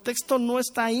 pero el contexto no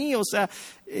está ahí. O sea,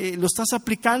 lo estás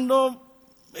aplicando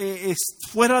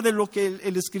fuera de lo que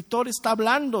el escritor está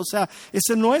hablando. O sea,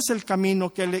 ese no es el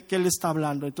camino que él está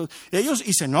hablando. Entonces, ellos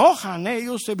se enojan,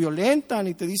 ellos se violentan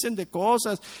y te dicen de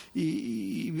cosas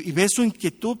y ves su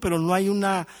inquietud, pero no hay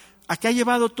 ¿a qué ha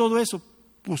llevado todo eso?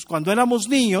 pues cuando éramos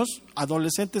niños,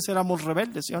 adolescentes, éramos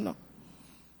rebeldes, ¿sí o no?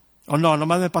 O no,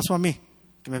 nomás me pasó a mí,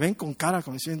 que me ven con cara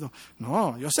como diciendo,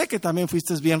 no, yo sé que también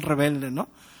fuiste bien rebelde, ¿no?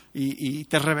 Y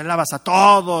te rebelabas a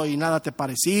todo y nada te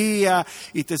parecía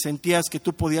y te sentías que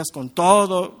tú podías con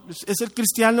todo. Es el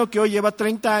cristiano que hoy lleva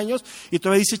 30 años y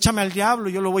todavía dice, échame al diablo,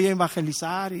 yo lo voy a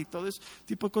evangelizar y todo ese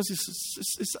tipo de cosas.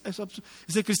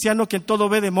 Es el cristiano que en todo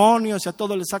ve demonios y a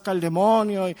todo le saca el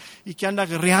demonio y que anda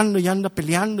guerreando y anda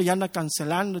peleando y anda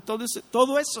cancelando. Y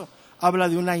todo eso habla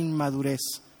de una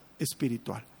inmadurez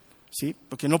espiritual, ¿sí?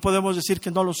 Porque no podemos decir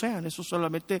que no lo sean, eso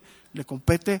solamente le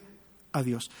compete a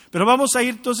Dios. Pero vamos a ir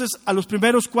entonces a los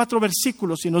primeros 4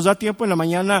 versículos. Si nos da tiempo en la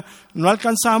mañana no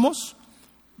alcanzamos.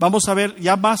 Vamos a ver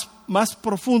ya más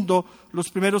profundo los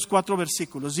primeros 4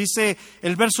 versículos. Dice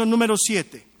el verso número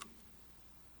 7.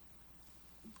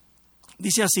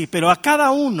 Dice así: pero a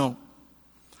cada uno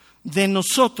de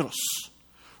nosotros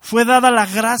fue dada la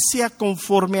gracia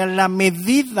conforme a la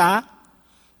medida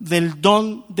del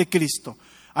don de Cristo.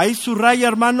 Ahí subraya,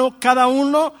 hermano, cada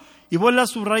uno. Y vuelve a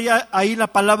subrayar ahí la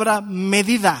palabra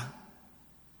medida.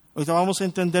 Ahorita vamos a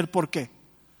entender por qué.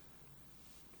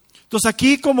 Entonces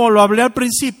aquí, como lo hablé al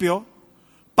principio,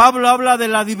 Pablo habla de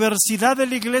la diversidad de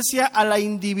la iglesia a la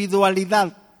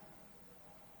individualidad.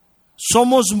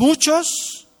 Somos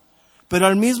muchos, pero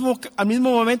al mismo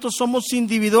momento somos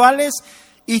individuales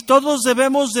y todos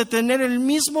debemos de tener el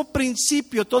mismo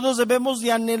principio, todos debemos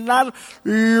de anhelar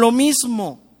lo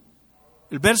mismo.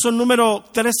 El verso número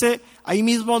 13 ahí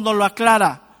mismo nos lo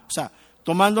aclara, o sea,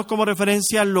 tomando como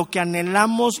referencia lo que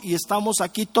anhelamos y estamos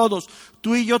aquí todos.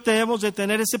 Tú y yo debemos de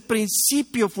tener ese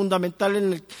principio fundamental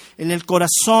en el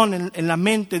corazón, en la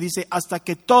mente. Dice, hasta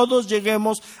que todos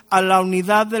lleguemos a la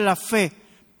unidad de la fe.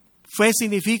 Fe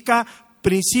significa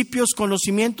principios,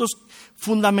 conocimientos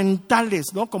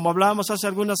fundamentales, ¿no? Como hablábamos hace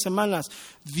algunas semanas,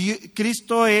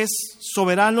 Cristo es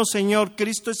soberano Señor,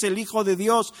 Cristo es el Hijo de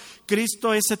Dios,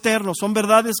 Cristo es eterno, son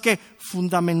verdades que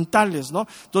fundamentales, ¿no?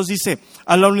 Entonces dice,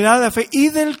 a la unidad de la fe y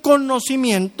del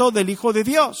conocimiento del Hijo de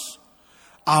Dios,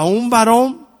 a un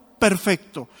varón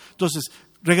perfecto. Entonces,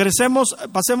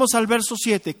 pasemos al verso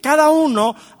 7. Cada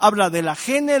uno habla de la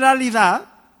generalidad,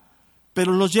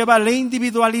 pero nos lleva a la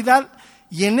individualidad.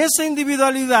 Y en esa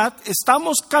individualidad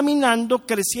estamos caminando,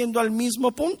 creciendo al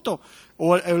mismo punto,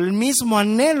 o el mismo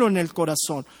anhelo en el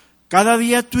corazón. Cada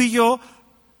día tú y yo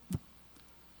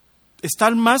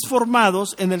están más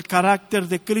formados en el carácter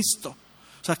de Cristo.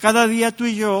 O sea, cada día tú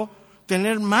y yo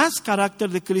tener más carácter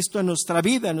de Cristo en nuestra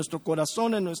vida, en nuestro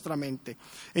corazón, en nuestra mente.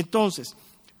 Entonces,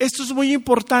 esto es muy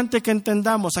importante que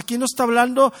entendamos. Aquí no está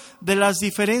hablando de las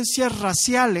diferencias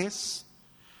raciales,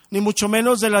 ni mucho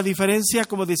menos de la diferencia,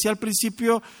 como decía al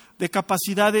principio, de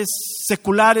capacidades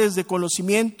seculares, de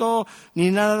conocimiento, ni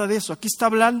nada de eso. Aquí está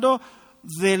hablando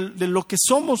de lo que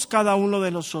somos cada uno de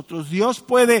nosotros. Dios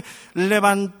puede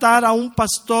levantar a un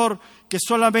pastor que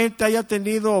solamente haya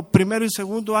tenido 1er y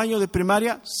 2er año de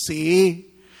primaria, sí.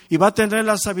 ¿Y va a tener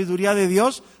la sabiduría de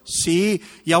Dios? Sí.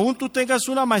 Y aún tú tengas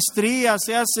una maestría,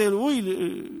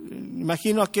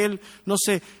 imagino aquel, no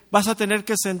sé, ¿vas a tener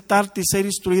que sentarte y ser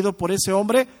instruido por ese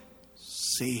hombre?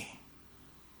 Sí.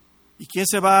 ¿Y quién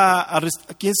se va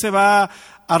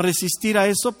a resistir a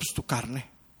eso? Pues tu carne,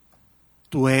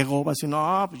 tu ego. Va a decir,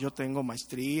 no, pues yo tengo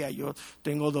maestría, yo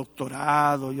tengo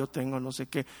doctorado, yo tengo no sé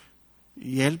qué.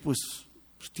 Y él pues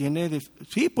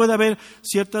sí, puede haber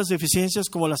ciertas deficiencias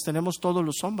como las tenemos todos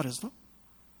los hombres, ¿no?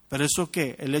 Pero eso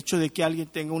 ¿qué? El hecho de que alguien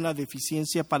tenga una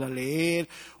deficiencia para leer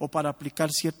o para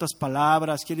aplicar ciertas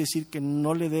palabras, ¿quiere decir que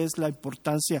no le des la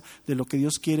importancia de lo que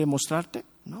Dios quiere mostrarte?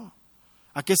 No.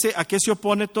 ¿A qué se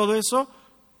opone todo eso?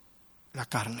 La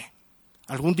carne.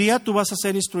 Algún día tú vas a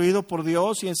ser instruido por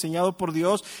Dios y enseñado por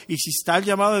Dios, y si está el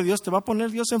llamado de Dios, te va a poner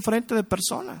Dios enfrente de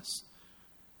personas.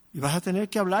 Y vas a tener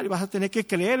que hablar y vas a tener que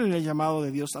creer en el llamado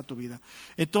de Dios a tu vida.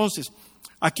 Entonces,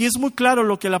 aquí es muy claro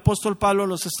lo que el apóstol Pablo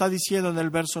nos está diciendo en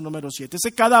el verso número 7.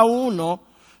 Ese cada uno,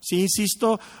 sí,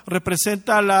 insisto,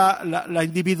 representa la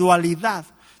individualidad.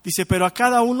 Dice, pero a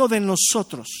cada uno de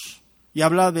nosotros, y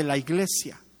habla de la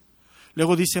iglesia.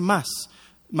 Luego dice más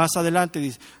adelante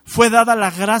dice, fue dada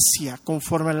la gracia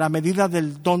conforme a la medida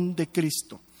del don de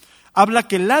Cristo. Habla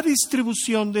que la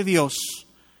distribución de Dios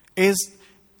es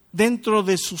dentro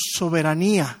de su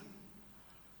soberanía.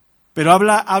 Pero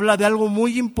habla de algo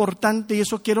muy importante y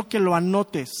eso quiero que lo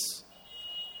anotes.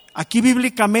 Aquí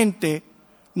bíblicamente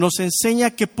nos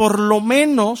enseña que por lo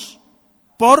menos,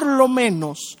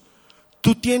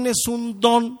 tú tienes un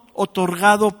don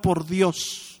otorgado por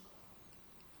Dios.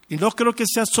 Y no creo que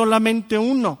sea solamente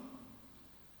uno.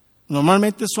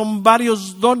 Normalmente son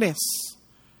varios dones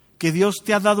que Dios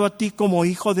te ha dado a ti como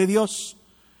hijo de Dios.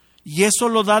 Y eso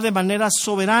lo da de manera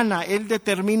soberana. Él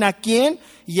determina quién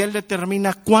y Él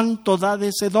determina cuánto da de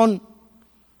ese don.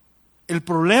 El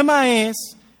problema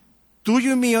es,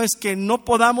 tuyo y mío, es que no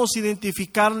podamos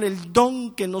identificar el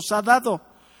don que nos ha dado.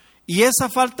 Y esa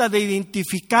falta de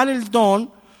identificar el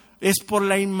don es por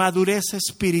la inmadurez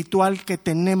espiritual que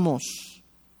tenemos.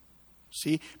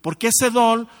 ¿Sí? Porque ese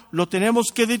don lo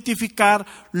tenemos que identificar,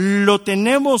 lo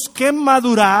tenemos que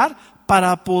madurar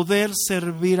para poder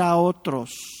servir a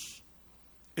otros.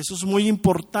 Eso es muy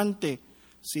importante,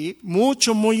 ¿sí?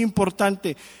 Muy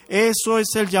importante. Eso es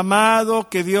el llamado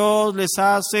que Dios les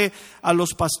hace a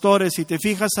los pastores. Si te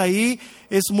fijas ahí,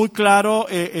 es muy claro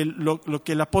lo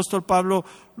que el apóstol Pablo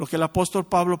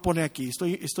pone aquí.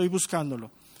 Estoy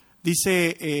buscándolo.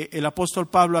 Dice el apóstol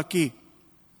Pablo aquí.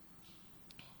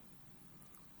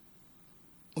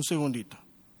 Un segundito.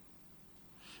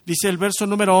 Dice el verso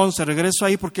número 11, regreso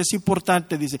ahí porque es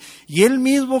importante, dice, y Él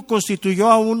mismo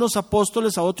constituyó a unos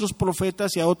apóstoles, a otros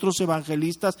profetas y a otros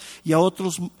evangelistas y a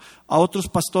otros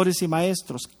pastores y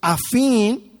maestros, a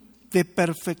fin de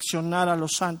perfeccionar a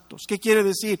los santos. ¿Qué quiere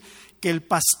decir? Que el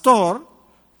pastor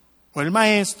o el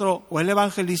maestro o el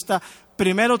evangelista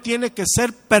primero tiene que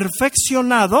ser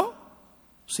perfeccionado,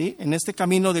 ¿sí?, en este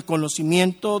camino de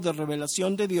conocimiento, de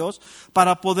revelación de Dios,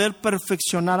 para poder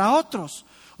perfeccionar a otros.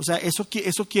 O sea, eso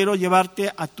quiero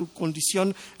llevarte a tu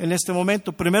condición en este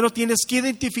momento. Primero tienes que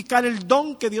identificar el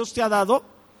don que Dios te ha dado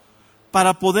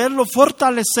para poderlo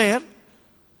fortalecer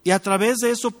y a través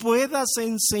de eso puedas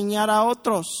enseñar a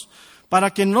otros,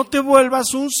 para que no te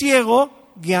vuelvas un ciego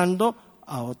guiando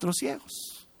a otros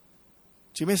ciegos.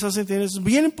 ¿Sí me estás entendiendo? Es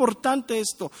bien importante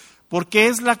esto, porque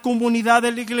es la comunidad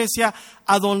de la iglesia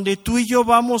a donde tú y yo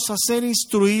vamos a ser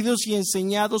instruidos y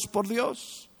enseñados por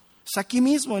Dios. Es aquí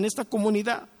mismo, en esta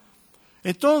comunidad.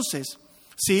 Entonces,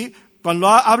 ¿sí?, cuando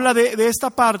habla de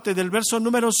esta parte del verso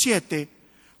número 7,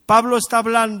 Pablo está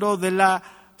hablando de la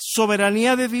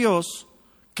soberanía de Dios,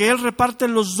 que Él reparte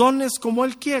los dones como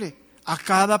Él quiere, a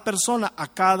cada persona, a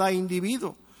cada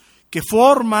individuo, que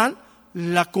forman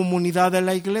la comunidad de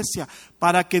la iglesia.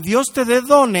 Para que Dios te dé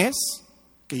dones,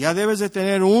 que ya debes de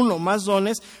tener uno o más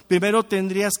dones, primero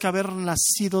tendrías que haber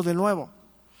nacido de nuevo.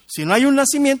 Si no hay un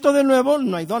nacimiento de nuevo,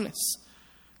 no hay dones.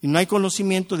 Y no hay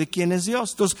conocimiento de quién es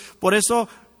Dios. Entonces, por eso,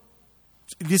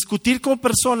 discutir con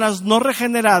personas no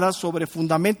regeneradas sobre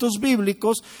fundamentos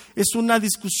bíblicos es una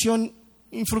discusión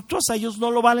infructuosa. Ellos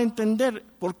no lo van a entender.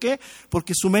 ¿Por qué?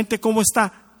 Porque su mente, ¿cómo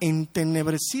está?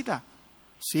 Entenebrecida.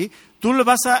 ¿Sí? Tú le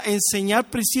vas a enseñar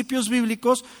principios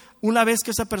bíblicos una vez que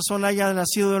esa persona haya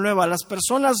nacido de nuevo. A las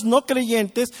personas no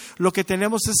creyentes lo que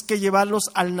tenemos es que llevarlos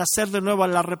al nacer de nuevo,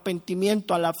 al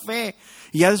arrepentimiento, a la fe.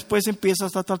 Y ya después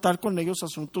empiezas a tratar con ellos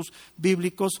asuntos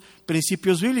bíblicos,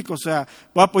 principios bíblicos. O sea,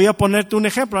 voy a ponerte un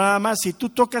ejemplo nada más. Si tú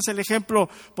tocas el ejemplo,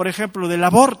 por ejemplo, del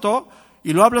aborto,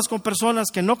 y lo hablas con personas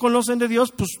que no conocen de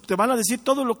Dios, pues te van a decir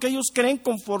todo lo que ellos creen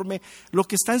conforme lo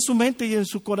que está en su mente y en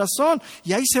su corazón.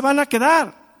 Y ahí se van a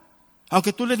quedar.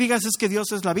 Aunque tú le digas es que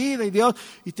Dios es la vida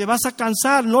y te vas a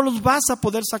cansar, no los vas a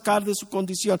poder sacar de su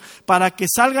condición. Para que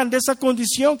salgan de esa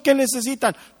condición, ¿qué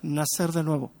necesitan? Nacer de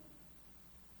nuevo.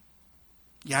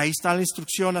 Y ahí está la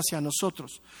instrucción hacia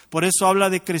nosotros. Por eso habla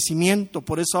de crecimiento,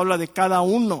 por eso habla de cada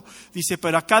uno. Dice,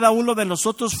 pero a cada uno de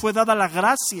nosotros fue dada la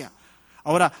gracia.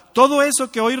 Ahora, todo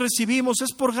eso que hoy recibimos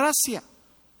es por gracia.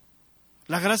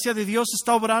 La gracia de Dios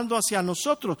está obrando hacia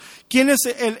nosotros. ¿Quién es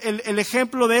el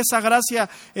ejemplo de esa gracia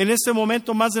en este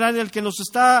momento más grande, el que nos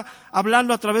está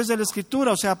hablando a través de la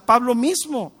Escritura? O sea, Pablo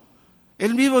mismo.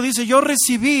 Él mismo dice, yo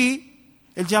recibí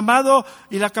el llamado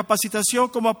y la capacitación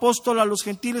como apóstol a los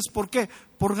gentiles. ¿Por qué?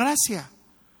 Por gracia.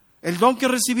 El don que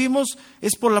recibimos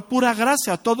es por la pura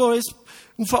gracia. Todo es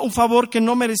un favor que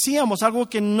no merecíamos, algo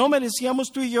que no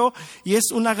merecíamos tú y yo, y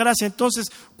es una gracia. Entonces,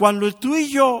 cuando tú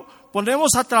y yo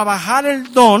ponemos a trabajar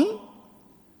el don,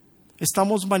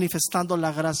 estamos manifestando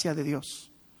la gracia de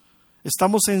Dios.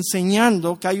 Estamos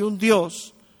enseñando que hay un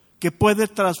Dios que puede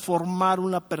transformar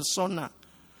una persona.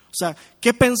 O sea,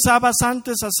 ¿qué pensabas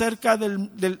antes acerca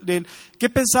qué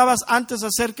pensabas antes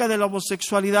acerca de la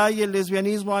homosexualidad y el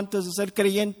lesbianismo antes de ser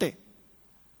creyente?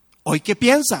 ¿Hoy qué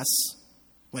piensas?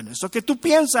 Bueno, eso que tú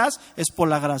piensas es por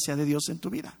la gracia de Dios en tu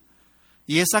vida.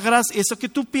 Y esa gracia, eso que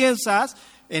tú piensas,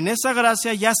 en esa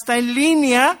gracia ya está en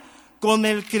línea con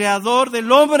el creador del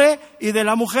hombre y de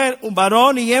la mujer. Un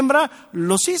varón y hembra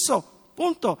los hizo.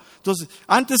 Punto. Entonces,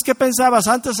 antes, ¿qué pensabas?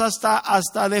 Antes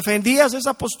hasta defendías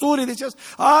esa postura y decías,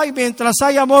 ay, mientras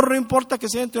hay amor no importa que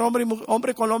sea entre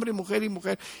hombre con hombre y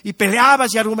mujer. Y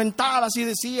peleabas y argumentabas y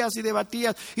decías y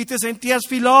debatías y te sentías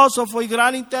filósofo y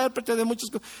gran intérprete de muchas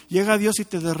cosas. Llega Dios y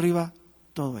te derriba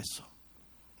todo eso.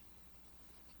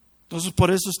 Entonces, por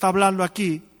eso está hablando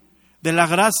aquí de la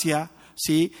gracia,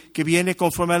 ¿sí? Que viene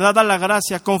conforme dada la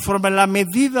gracia, conforme a la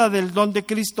medida del don de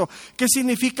Cristo. ¿Qué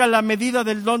significa la medida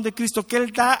del don de Cristo? Que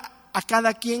Él da a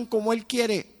cada quien como Él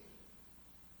quiere.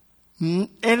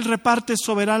 Él reparte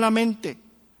soberanamente.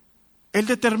 Él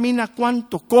determina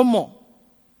cuánto, cómo.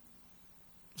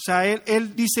 O sea,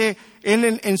 Él dice,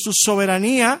 Él en su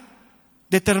soberanía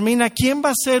determina quién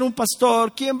va a ser un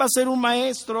pastor, quién va a ser un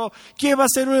maestro, quién va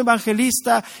a ser un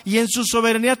evangelista, y en su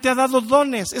soberanía te ha dado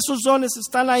dones. Esos dones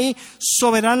están ahí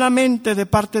soberanamente de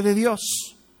parte de Dios.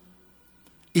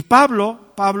 Y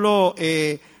Pablo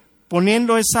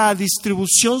poniendo esa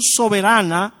distribución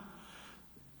soberana,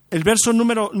 el verso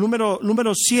número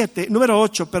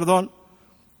 8,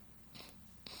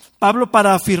 Pablo,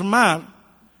 para afirmar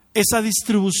esa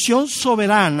distribución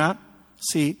soberana,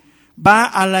 ¿sí?, va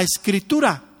a la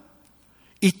Escritura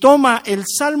y toma el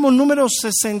Salmo número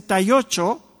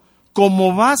 68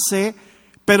 como base,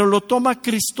 pero lo toma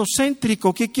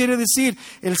cristocéntrico. ¿Qué quiere decir?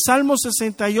 El Salmo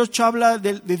 68 habla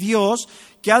de Dios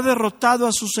que ha derrotado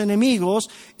a sus enemigos,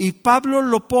 y Pablo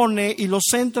lo pone y lo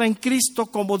centra en Cristo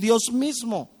como Dios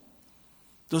mismo.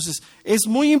 Entonces, es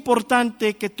muy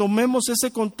importante que tomemos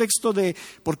ese contexto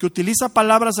porque utiliza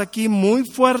palabras aquí muy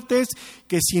fuertes,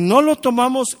 que si no lo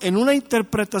tomamos en una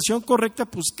interpretación correcta,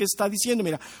 pues ¿qué está diciendo?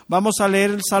 Mira, vamos a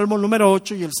leer el Salmo número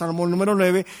 8 y el Salmo número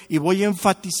 9, y voy a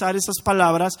enfatizar esas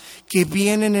palabras que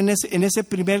vienen en ese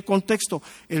primer contexto.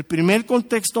 El primer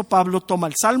contexto, Pablo toma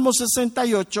el Salmo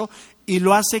 68 y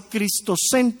lo hace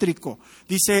cristocéntrico.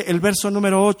 Dice el verso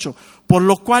número 8, por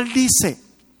lo cual dice: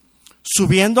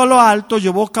 subiendo a lo alto,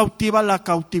 llevó cautiva la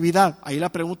cautividad. Ahí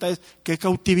la pregunta es, ¿qué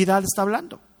cautividad está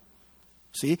hablando?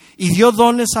 ¿Sí? Y dio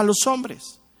dones a los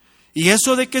hombres. Y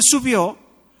eso de que subió,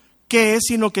 ¿qué es?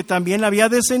 Sino que también había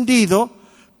descendido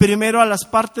primero a las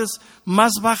partes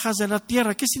más bajas de la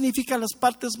tierra. ¿Qué significa las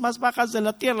partes más bajas de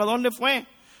la tierra? ¿Dónde fue?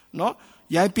 ¿No?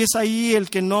 Ya empieza ahí el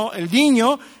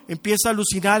niño empieza a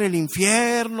alucinar el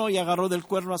infierno, y agarró del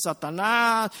cuerno a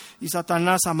Satanás, y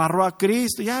Satanás amarró a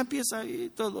Cristo. Ya empieza ahí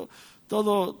todo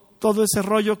ese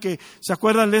rollo que, ¿se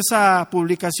acuerdan de esa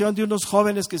publicación de unos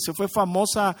jóvenes que se fue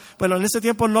famosa? Bueno, en ese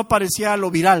tiempo no parecía lo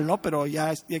viral, ¿no? Pero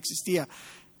ya existía.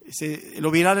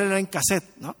 Lo viral era en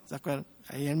cassette, ¿no? ¿Se acuerdan?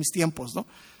 Ahí en mis tiempos, ¿no?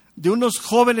 De unos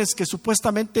jóvenes que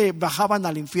supuestamente bajaban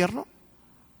al infierno.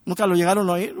 Nunca lo llegaron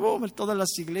a oír. Todas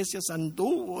las iglesias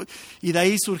anduvo, y de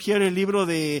ahí surgió el libro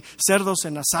de cerdos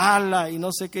en la sala y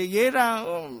no sé qué, y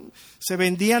se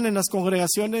vendían en las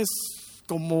congregaciones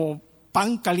como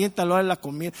pan caliente a la hora de la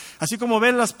comida. Así como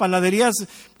ven las panaderías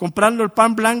comprando el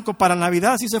pan blanco para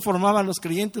Navidad, así se formaban los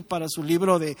creyentes para su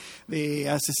libro de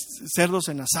cerdos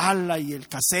en la sala, y el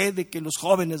cassette de que los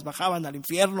jóvenes bajaban al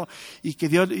infierno, y que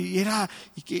Dios, y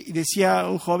decía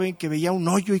un joven que veía un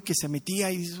hoyo y que se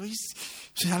metía, y dice: oye,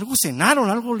 algo cenaron,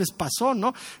 algo les pasó,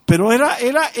 ¿no? Pero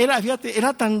fíjate,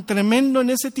 era tan tremendo en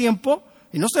ese tiempo,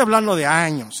 y no estoy hablando de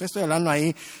años, estoy hablando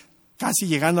ahí casi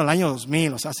llegando al año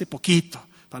 2000, o sea, hace poquito,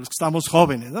 para los que estamos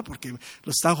jóvenes, ¿no? Porque los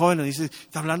que están jóvenes dicen,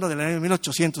 está hablando del año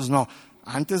 1800, no,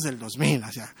 antes del 2000,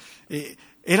 o sea,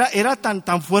 era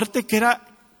tan fuerte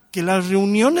que las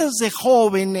reuniones de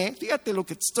jóvenes, fíjate lo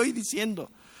que te estoy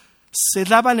diciendo, se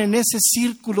daban en ese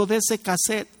círculo de ese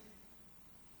cassette.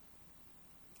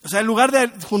 O sea, en lugar de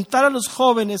juntar a los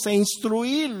jóvenes e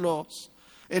instruirlos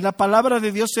en la palabra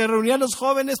de Dios, se reunían los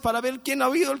jóvenes para ver quién ha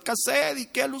oído el cassette y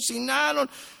qué alucinaron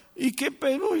y qué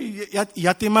pero. Y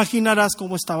ya te imaginarás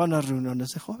cómo estaban las reuniones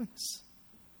de jóvenes.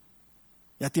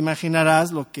 Ya te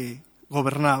imaginarás lo que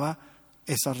gobernaba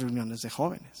esas reuniones de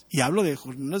jóvenes. Y hablo de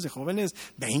reuniones de jóvenes,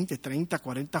 20, 30,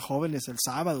 40 jóvenes el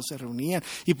sábado se reunían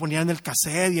y ponían el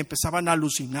cassette y empezaban a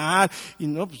alucinar. Y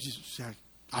no, pues, o sea,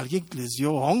 alguien les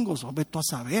dio hongos, o vete a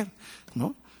saber,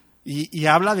 ¿no? Y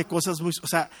habla de cosas muy... O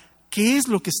sea, ¿qué es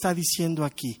lo que está diciendo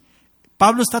aquí?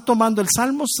 Pablo está tomando el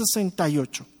Salmo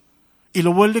 68 y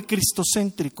lo vuelve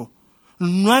cristocéntrico,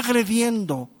 no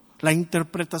agrediendo la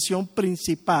interpretación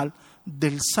principal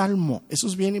del Salmo. Eso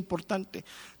es bien importante.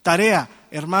 Tarea,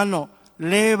 hermano,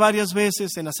 lee varias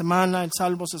veces en la semana el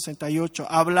Salmo 68.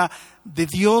 Habla de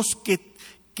Dios que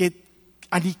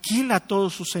aniquila a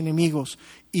todos sus enemigos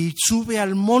y sube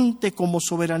al monte como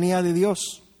soberanía de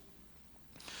Dios.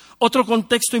 Otro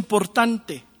contexto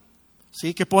importante,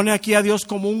 ¿sí?, que pone aquí a Dios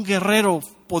como un guerrero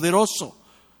poderoso.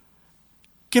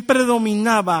 ¿Qué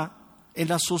predominaba en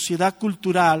la sociedad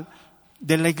cultural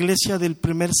de la iglesia del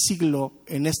primer siglo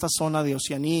en esta zona de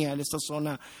Oceanía, en esta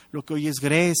zona, lo que hoy es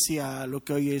Grecia, lo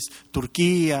que hoy es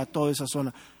Turquía, toda esa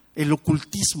zona? El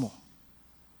ocultismo.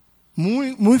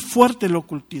 Muy, muy fuerte el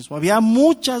ocultismo. Había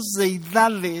muchas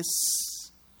deidades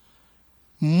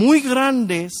muy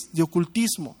grandes de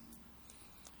ocultismo.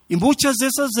 Y muchas de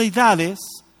esas deidades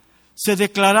se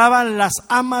declaraban las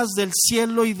amas del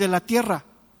cielo y de la tierra.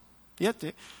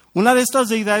 Fíjate, una de estas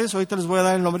deidades, ahorita les voy a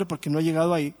dar el nombre porque no he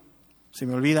llegado ahí, se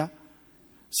me olvida,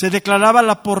 se declaraba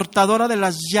la portadora de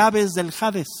las llaves del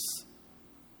Hades.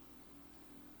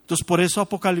 Entonces, por eso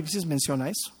Apocalipsis menciona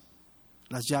eso.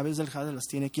 Las llaves del Hades las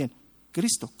tiene ¿quién?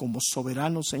 Cristo, como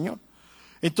soberano Señor.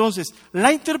 Entonces,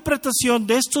 la interpretación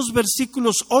de estos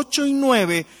versículos 8 y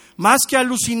 9, más que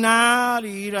alucinar y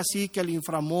ir así que al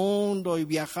inframundo y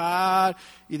viajar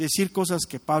y decir cosas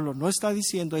que Pablo no está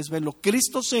diciendo, es verlo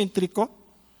cristocéntrico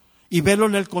y verlo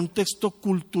en el contexto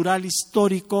cultural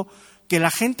histórico, que la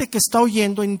gente que está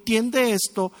oyendo entiende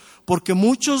esto, porque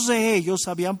muchos de ellos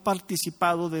habían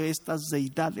participado de estas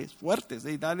deidades fuertes,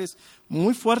 deidades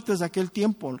muy fuertes de aquel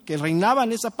tiempo, que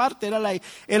reinaban esa parte,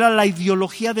 era la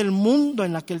ideología del mundo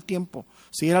en aquel tiempo,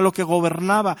 ¿sí? Era lo que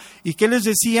gobernaba. ¿Y qué les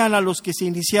decían a los que se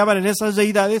iniciaban en esas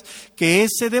deidades? Que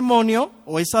ese demonio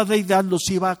o esa deidad los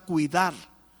iba a cuidar,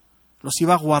 los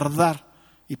iba a guardar.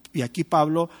 Y aquí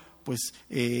Pablo pues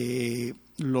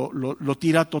lo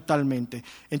tira totalmente.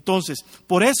 Entonces,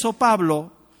 por eso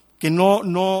Pablo, que no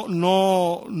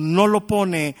lo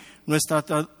pone nuestra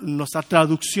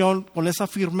traducción con esa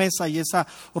firmeza y esa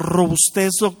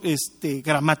robustez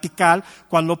gramatical,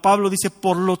 cuando Pablo dice,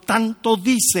 por lo tanto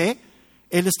dice,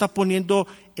 él está poniendo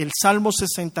el Salmo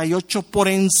 68 por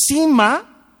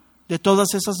encima de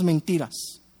todas esas mentiras.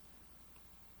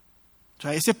 O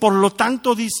sea, ese por lo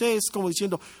tanto dice es como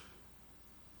diciendo,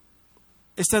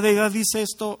 esta deidad dice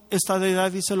esto, esta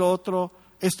deidad dice lo otro,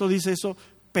 esto dice eso,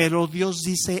 pero Dios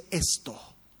dice esto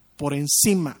por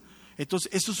encima.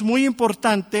 Entonces, eso es muy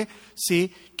importante,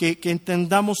 ¿sí? Que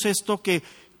entendamos esto, que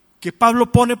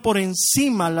Pablo pone por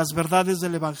encima las verdades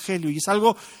del Evangelio. Y es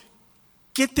algo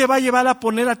que te va a llevar a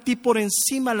poner a ti por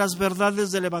encima las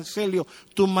verdades del Evangelio,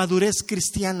 tu madurez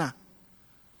cristiana.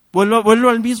 Vuelvo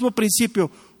al mismo principio.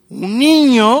 Un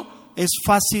niño es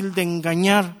fácil de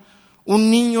engañar.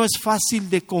 Un niño es fácil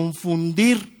de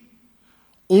confundir.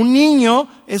 Un niño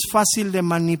es fácil de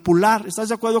manipular. ¿Estás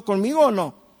de acuerdo conmigo o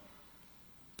no?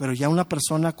 Pero ya una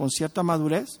persona con cierta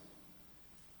madurez,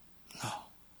 no.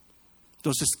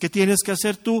 Entonces, ¿qué tienes que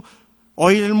hacer tú?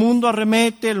 Hoy el mundo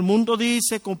arremete, el mundo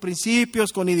dice, con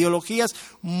principios, con ideologías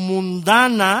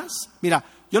mundanas. Mira,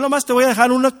 yo nomás te voy a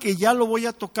dejar uno que ya lo voy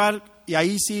a tocar y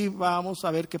ahí sí vamos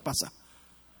a ver qué pasa.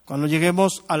 Cuando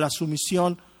lleguemos a la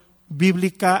sumisión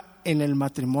bíblica en el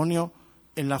matrimonio,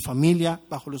 en la familia,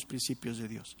 bajo los principios de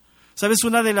Dios. ¿Sabes?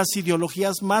 Una de las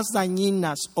ideologías más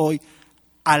dañinas hoy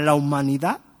a la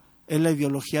humanidad es la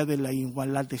ideología de la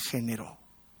igualdad de género.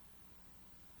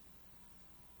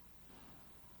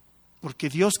 Porque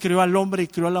Dios creó al hombre y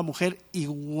creó a la mujer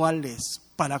iguales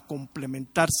para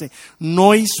complementarse.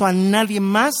 No hizo a nadie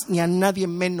más ni a nadie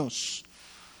menos.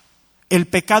 El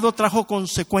pecado trajo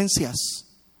consecuencias.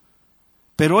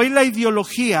 Pero hoy la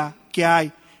ideología que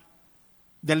hay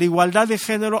de la igualdad de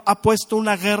género ha puesto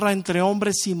una guerra entre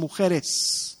hombres y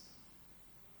mujeres.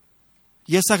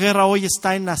 Y esa guerra hoy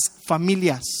está en las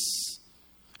familias,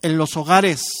 en los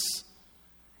hogares.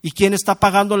 ¿Y quién está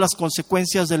pagando las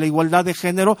consecuencias de la igualdad de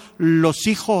género? Los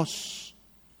hijos.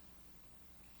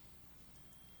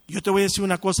 Yo te voy a decir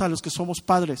una cosa a los que somos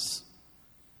padres.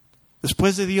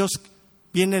 Después de Dios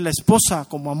viene la esposa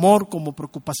como amor, como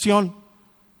preocupación.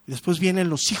 Y después vienen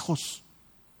los hijos.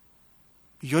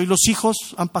 Y hoy los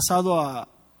hijos han pasado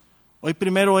hoy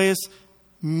primero es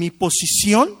mi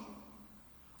posición,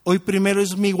 hoy primero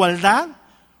es mi igualdad,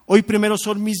 hoy primero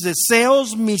son mis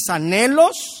deseos, mis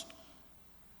anhelos,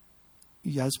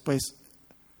 y ya después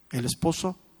el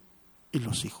esposo y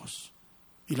los hijos.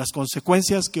 Y las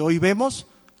consecuencias que hoy vemos,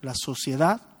 la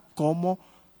sociedad, cómo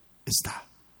está.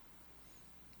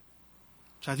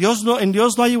 O sea, en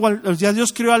Dios no hay igual, o sea,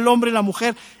 Dios creó al hombre y la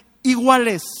mujer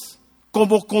iguales,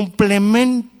 como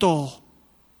complemento.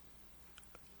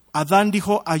 Adán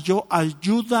dijo, halló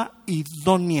ayuda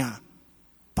idónea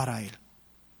para él.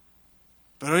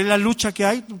 Pero hoy la lucha que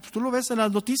hay, tú lo ves en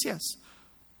las noticias.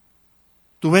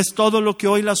 Tú ves todo lo que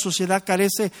hoy la sociedad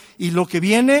carece y lo que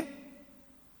viene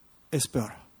es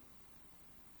peor.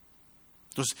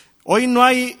 Entonces, hoy no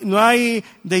hay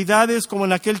deidades como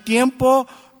en aquel tiempo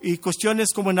y cuestiones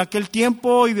como en aquel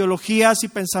tiempo, ideologías y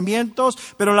pensamientos,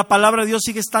 pero la palabra de Dios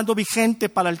sigue estando vigente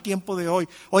para el tiempo de hoy.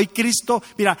 Hoy Cristo,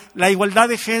 mira, la igualdad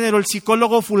de género, el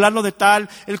psicólogo fulano de tal,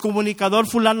 el comunicador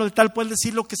fulano de tal, puede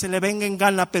decir lo que se le venga en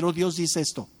gana, pero Dios dice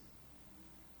esto.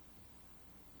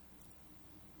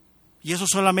 Y eso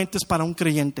solamente es para un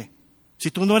creyente.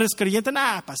 Si tú no eres creyente,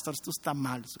 pastor, esto está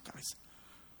mal en su cabeza.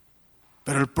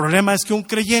 Pero el problema es que un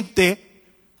creyente,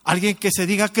 alguien que se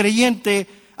diga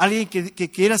creyente, alguien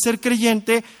que quiera ser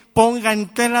creyente, ponga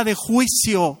en tela de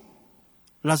juicio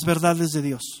las verdades de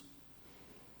Dios.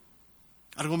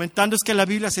 Argumentando es que la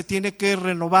Biblia se tiene que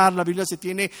renovar, la Biblia se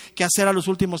tiene que hacer a los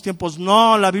últimos tiempos.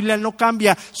 No, la Biblia no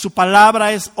cambia, su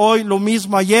palabra es hoy lo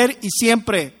mismo, ayer y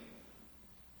siempre.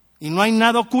 Y no hay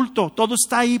nada oculto, todo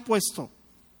está ahí puesto.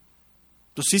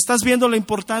 Entonces, si estás viendo la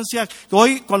importancia,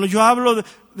 hoy cuando yo hablo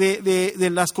de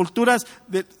las culturas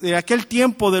de aquel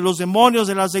tiempo, de los demonios,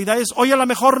 de las deidades, hoy a lo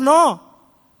mejor no.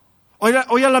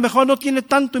 Hoy a lo mejor no tiene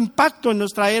tanto impacto en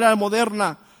nuestra era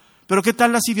moderna. Pero ¿qué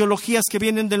tal las ideologías que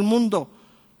vienen del mundo?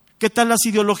 ¿Qué tal las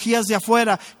ideologías de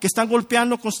afuera que están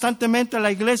golpeando constantemente a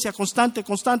la iglesia? Constante.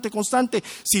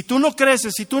 Si tú no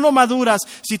creces, si tú no maduras,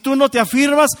 si tú no te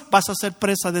afirmas, vas a ser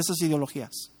presa de esas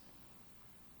ideologías.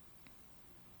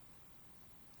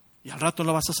 Y al rato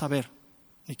no vas a saber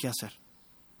ni qué hacer.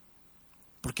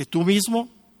 Porque tú mismo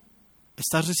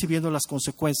estás recibiendo las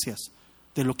consecuencias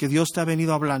de lo que Dios te ha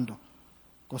venido hablando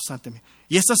constantemente.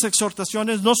 Y estas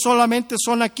exhortaciones no solamente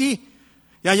son aquí.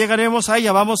 Ya llegaremos a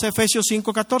ella. Vamos a Efesios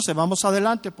 5:14. Vamos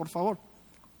adelante, por favor.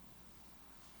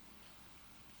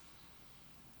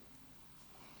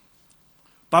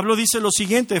 Pablo dice lo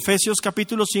siguiente, Efesios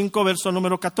capítulo 5, verso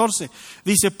número 14.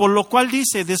 Dice, por lo cual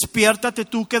dice, despiértate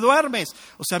tú que duermes.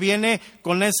 O sea, viene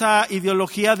con esa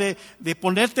ideología de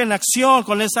ponerte en acción,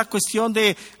 con esa cuestión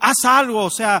de haz algo. O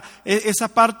sea, esa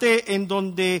parte en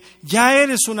donde ya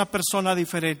eres una persona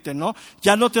diferente, ¿no?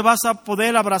 Ya no te vas a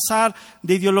poder abrazar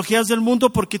de ideologías del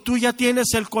mundo porque tú ya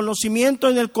tienes el conocimiento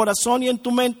en el corazón y en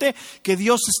tu mente que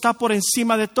Dios está por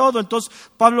encima de todo. Entonces,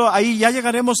 Pablo, ahí ya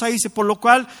llegaremos ahí, dice, por lo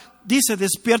cual dice,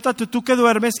 despiértate tú que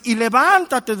duermes y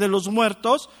levántate de los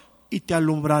muertos y te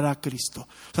alumbrará Cristo.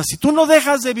 O sea, si tú no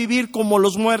dejas de vivir como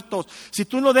los muertos, si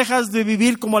tú no dejas de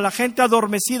vivir como la gente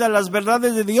adormecida, las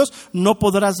verdades de Dios, no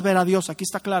podrás ver a Dios. Aquí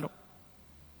está claro.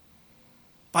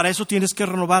 Para eso tienes que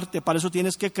renovarte, para eso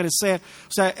tienes que crecer.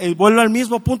 O sea, vuelvo al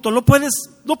mismo punto. No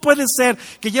puede ser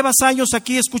que llevas años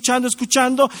aquí escuchando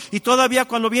y todavía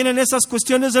cuando vienen esas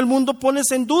cuestiones del mundo pones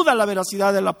en duda la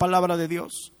veracidad de la palabra de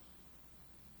Dios.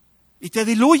 Y te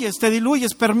diluyes,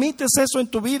 permites eso en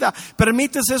tu vida,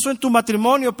 permites eso en tu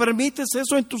matrimonio, permites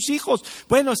eso en tus hijos.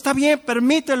 Bueno, está bien,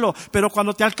 permítelo, pero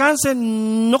cuando te alcance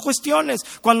no cuestiones,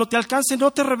 cuando te alcance no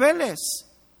te rebeles.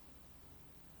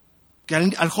 Que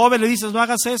al joven le dices, no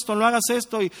hagas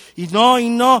esto, y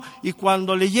no, y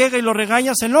cuando le llega y lo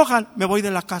regaña se enojan, me voy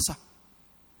de la casa.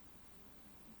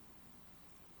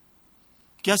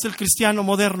 ¿Qué hace el cristiano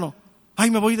moderno?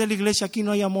 Ay, me voy de la iglesia, aquí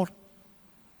no hay amor.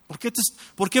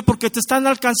 ¿Por qué? Porque te están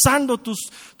alcanzando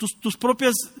tus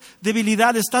propias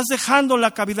debilidades. Estás dejando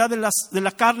la cavidad de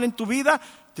la carne en tu vida.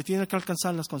 Te tienen que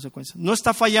alcanzar las consecuencias. No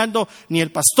está fallando ni el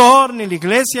pastor, ni la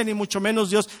iglesia, ni mucho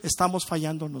menos Dios. Estamos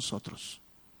fallando nosotros.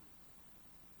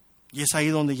 Y es ahí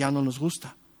donde ya no nos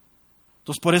gusta.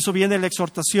 Entonces por eso viene la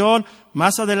exhortación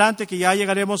más adelante, que ya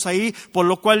llegaremos ahí, por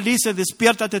lo cual dice,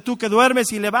 despiértate tú que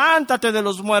duermes y levántate de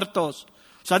los muertos.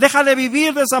 O sea, deja de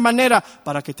vivir de esa manera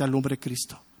para que te alumbre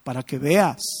Cristo. Para que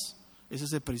veas. Ese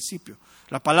es el principio.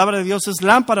 La palabra de Dios es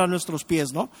lámpara a nuestros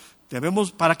pies, ¿no?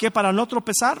 ¿Para qué? Para no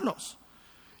tropezarnos.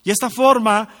 Y esta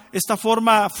forma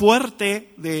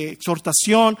fuerte de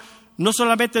exhortación, no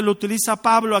solamente lo utiliza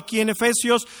Pablo aquí en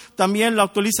Efesios, también la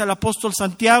utiliza el apóstol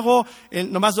Santiago.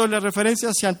 Nomás doy la referencia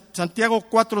a Santiago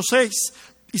 4:6.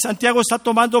 Y Santiago está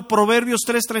tomando Proverbios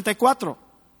 3:34. O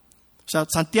sea,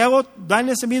 Santiago da en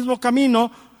ese mismo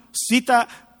camino, cita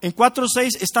en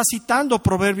 4:6, está citando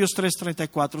Proverbios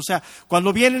 3:34. O sea,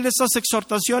 cuando vienen esas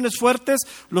exhortaciones fuertes,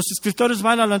 los escritores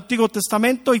van al Antiguo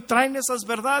Testamento y traen esas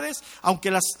verdades, aunque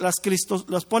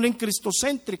las ponen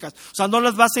cristocéntricas. O sea, no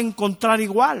las vas a encontrar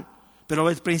igual,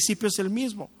 pero el principio es el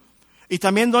mismo. Y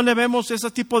también donde vemos ese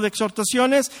tipo de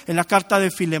exhortaciones, en la carta de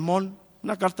Filemón,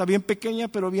 una carta bien pequeña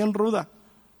pero bien ruda.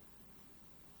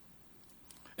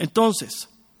 Entonces,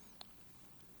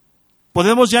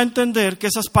 podemos ya entender que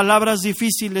esas palabras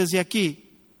difíciles de aquí,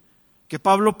 que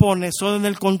Pablo pone, son en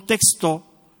el contexto,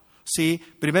 ¿sí?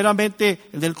 Primeramente,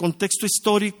 en el contexto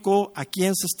histórico, a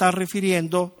quién se está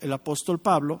refiriendo el apóstol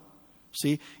Pablo,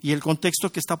 ¿sí? Y el contexto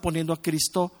que está poniendo a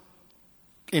Cristo,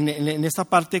 en esta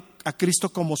parte, a Cristo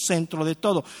como centro de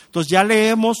todo. Entonces ya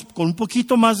leemos con un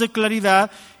poquito más de claridad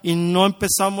y no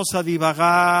empezamos a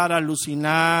divagar, a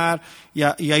alucinar y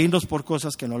a irnos por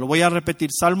cosas que no. Lo voy a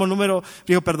repetir.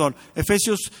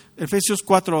 Efesios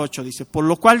 4:8 dice, por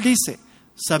lo cual dice,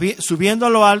 subiendo a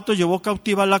lo alto llevó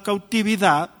cautiva la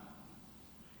cautividad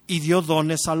y dio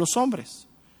dones a los hombres.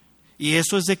 Y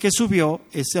eso es de que subió,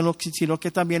 sino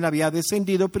que también había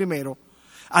descendido primero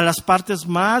a las partes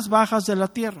más bajas de la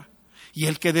tierra. Y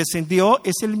el que descendió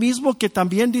es el mismo que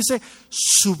también dice,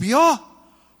 subió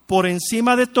por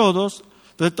encima de todos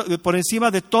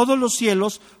los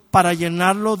cielos, para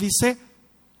llenarlo, dice,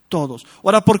 todos.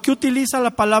 Ahora, ¿por qué utiliza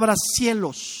la palabra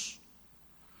cielos?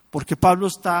 Porque Pablo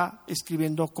está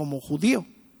escribiendo como judío.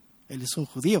 Él es un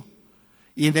judío.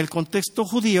 Y en el contexto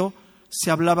judío se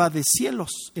hablaba de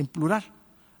cielos en plural,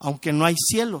 aunque no hay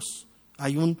cielos.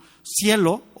 Hay un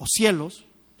cielo o cielos,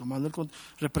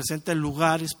 representa el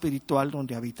lugar espiritual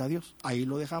donde habita Dios. Ahí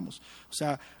lo dejamos. O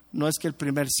sea, no es que el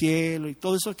primer cielo y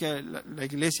todo eso que la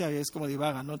iglesia es como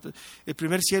divaga, ¿no? El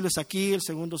primer cielo es aquí, el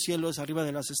segundo cielo es arriba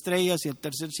de las estrellas y el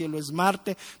tercer cielo es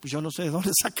Marte. Pues yo no sé de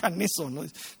dónde sacan eso, ¿no?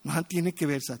 No tiene que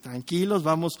ver, tranquilos,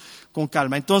 vamos con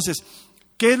calma. Entonces,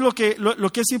 ¿qué es lo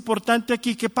que es importante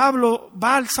aquí? Que Pablo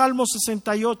va al Salmo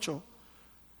 68,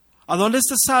 a donde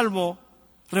este salmo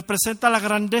representa la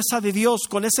grandeza de Dios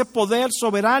con ese poder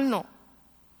soberano.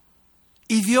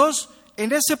 Y Dios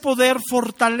en ese poder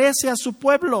fortalece a su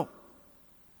pueblo.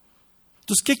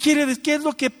 Entonces, ¿qué es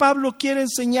lo que Pablo quiere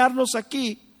enseñarnos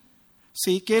aquí?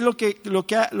 Sí, ¿qué es lo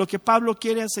que Pablo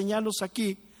quiere enseñarnos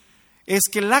aquí? Es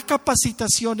que la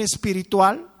capacitación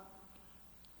espiritual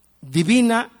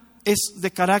divina es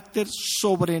de carácter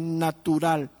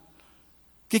sobrenatural.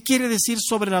 ¿Qué quiere decir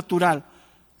sobrenatural?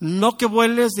 No que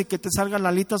vueles ni que te salgan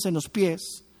alitas en los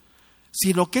pies,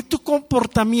 sino que tu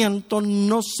comportamiento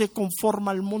no se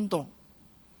conforma al mundo.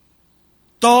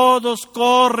 Todos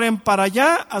corren para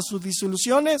allá a sus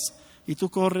disoluciones y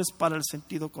tú corres para el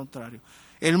sentido contrario.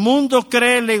 El mundo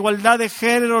cree en la igualdad de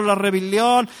género, la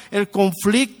rebelión, el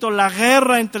conflicto, la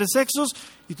guerra entre sexos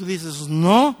y tú dices,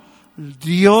 no,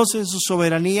 Dios en su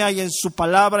soberanía y en su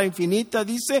palabra infinita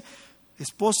dice,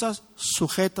 esposas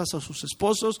sujetas a sus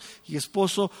esposos y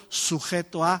esposo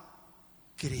sujeto a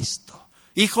Cristo.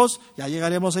 Hijos, ya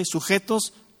llegaremos ahí,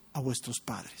 sujetos a vuestros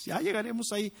padres. Ya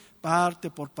llegaremos ahí parte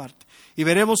por parte. Y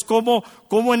veremos cómo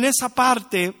en esa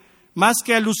parte, más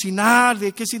que alucinar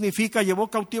de qué significa, llevó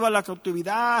cautiva la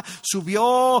cautividad,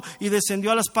 subió y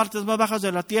descendió a las partes más bajas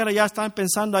de la tierra, ya están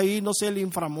pensando ahí, no sé, el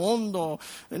inframundo,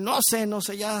 no sé,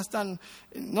 ya están,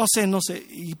 no sé,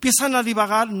 y empiezan a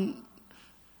divagar.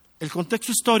 El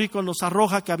contexto histórico nos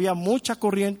arroja que había mucha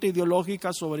corriente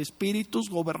ideológica sobre espíritus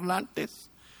gobernantes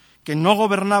que no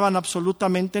gobernaban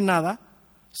absolutamente nada,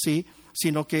 ¿sí?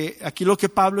 Sino que aquí lo que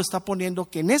Pablo está poniendo,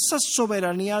 que en esa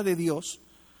soberanía de Dios,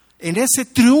 en ese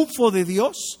triunfo de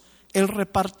Dios, Él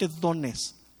reparte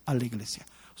dones a la iglesia.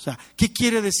 O sea, ¿qué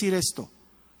quiere decir esto?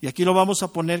 Y aquí lo vamos a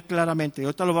poner claramente, y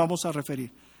ahorita lo vamos a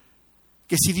referir.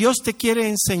 Que si Dios te quiere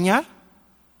enseñar,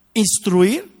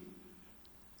 instruir,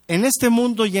 en este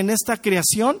mundo y en esta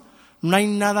creación, no hay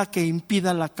nada que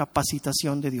impida la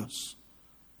capacitación de Dios.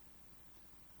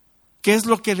 ¿Qué es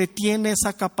lo que detiene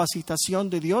esa capacitación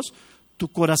de Dios? Tu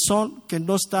corazón que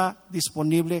no está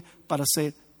disponible para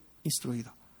ser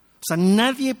instruido. O sea,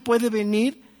 nadie puede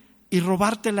venir y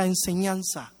robarte la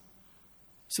enseñanza.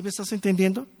 ¿Sí me estás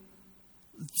entendiendo?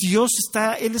 Dios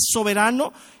Él es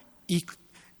soberano y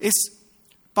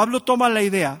Pablo toma la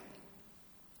idea,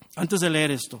 antes de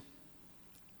leer esto,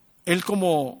 él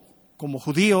como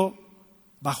judío,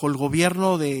 bajo el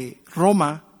gobierno de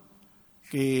Roma,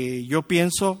 que yo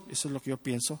pienso, eso es lo que yo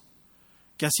pienso,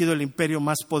 que ha sido el imperio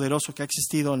más poderoso que ha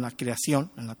existido en la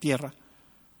creación, en la tierra,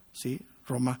 ¿sí?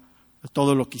 Roma,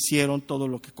 todo lo que hicieron, todo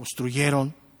lo que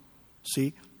construyeron,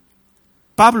 ¿sí?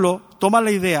 Pablo toma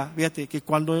la idea, fíjate, que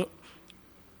cuando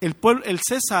el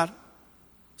César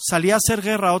salía a hacer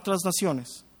guerra a otras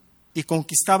naciones y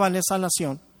conquistaban esa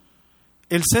nación,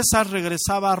 el César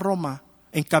regresaba a Roma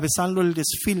encabezando el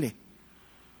desfile.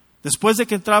 Después de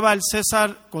que entraba el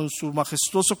César con su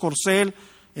majestuoso corcel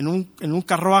en un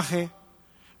carruaje,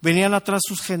 venían atrás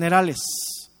sus generales.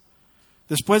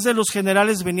 Después de los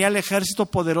generales venía el ejército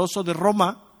poderoso de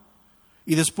Roma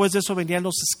y después de eso venían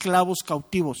los esclavos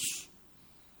cautivos.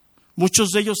 Muchos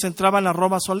de ellos entraban a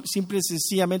Roma simple y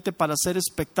sencillamente para hacer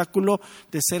espectáculo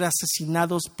de ser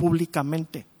asesinados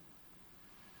públicamente.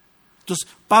 Entonces,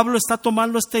 Pablo está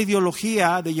tomando esta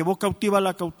ideología de llevó cautiva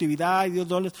la cautividad y Dios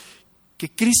dones, que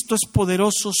Cristo es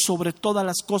poderoso sobre todas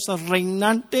las cosas,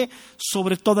 reinante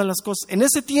sobre todas las cosas. En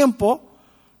ese tiempo,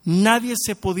 nadie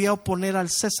se podía oponer al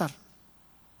César.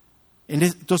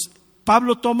 Entonces,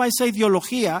 Pablo toma esa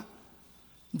ideología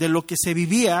de lo que se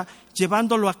vivía,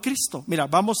 llevándolo a Cristo. Mira,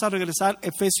 vamos a regresar a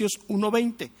Efesios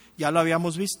 1:20, ya lo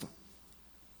habíamos visto.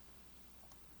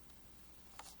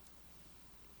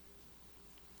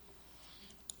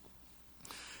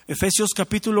 Efesios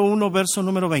capítulo 1, verso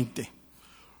número 20.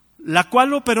 La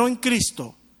cual operó en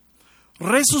Cristo,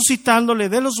 resucitándole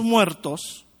de los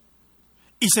muertos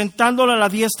y sentándole a la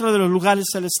diestra de los lugares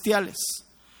celestiales.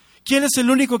 ¿Quién es el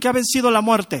único que ha vencido la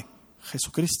muerte?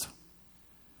 Jesucristo.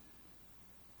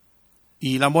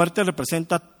 Y la muerte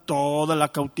representa toda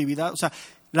la cautividad. O sea,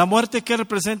 ¿La muerte qué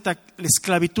representa? ¿La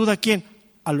esclavitud a quién?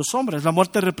 A los hombres. La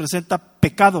muerte representa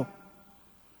pecado.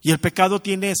 Y el pecado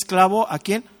tiene esclavo ¿a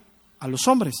quién? A los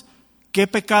hombres. ¿Qué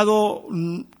pecado?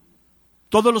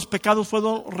 Todos los pecados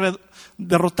fueron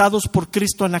derrotados por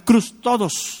Cristo en la cruz.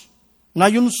 Todos. No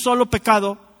hay un solo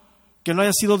pecado que no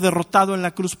haya sido derrotado en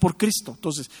la cruz por Cristo.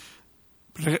 Entonces,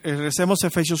 regresemos a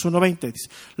Efesios 1:20. Dice,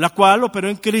 la cual operó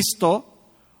en Cristo,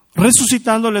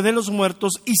 resucitándole de los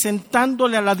muertos y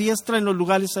sentándole a la diestra en los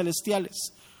lugares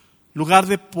celestiales. Lugar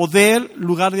de poder,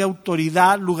 lugar de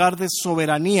autoridad, lugar de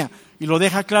soberanía. Y lo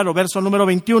deja claro, verso número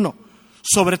 21.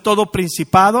 Sobre todo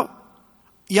principado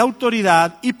y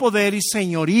autoridad y poder y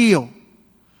señorío.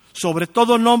 Sobre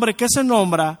todo nombre que se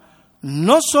nombra,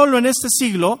 no solo en este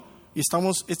siglo,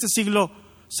 este siglo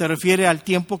se refiere al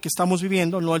tiempo que estamos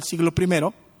viviendo, no el siglo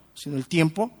primero, sino el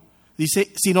tiempo.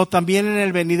 Dice, sino también en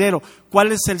el venidero.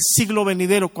 ¿Cuál es el siglo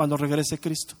venidero? Cuando regrese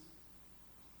Cristo.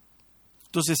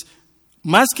 Entonces,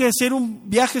 más que hacer un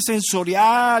viaje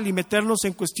sensorial y meternos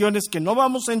en cuestiones que no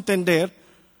vamos a entender,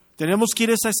 tenemos que ir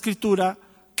a esa escritura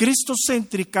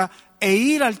cristocéntrica e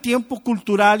ir al tiempo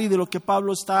cultural y de lo que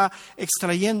Pablo está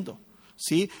extrayendo.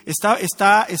 ¿Sí?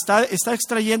 Está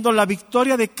extrayendo la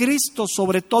victoria de Cristo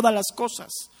sobre todas las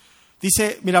cosas.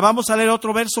 Dice, mira, vamos a leer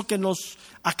otro verso que nos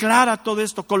aclara todo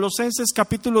esto. Colosenses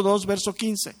capítulo 2, verso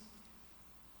 15.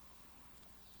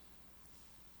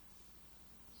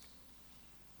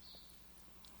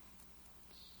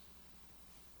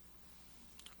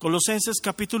 Colosenses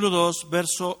capítulo 2,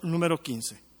 verso número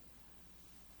 15.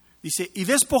 Dice, y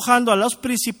despojando a los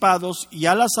principados y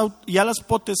a las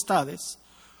potestades,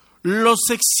 los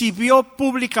exhibió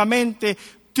públicamente,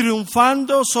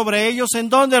 triunfando sobre ellos. ¿En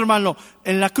dónde, hermano?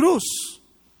 En la cruz.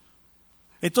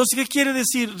 Entonces, ¿qué quiere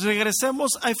decir?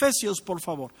 Regresemos a Efesios, por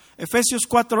favor. Efesios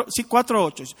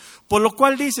 4:8. Por lo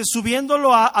cual dice,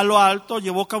 subiéndolo a lo alto,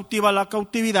 llevó cautiva la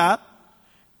cautividad.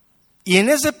 Y en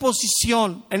esa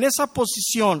posición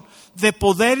de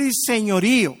poder y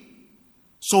señorío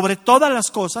sobre todas las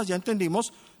cosas, ya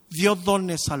entendimos, dio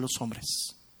dones a los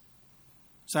hombres.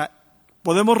 O sea,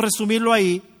 podemos resumirlo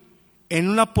ahí en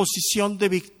una posición de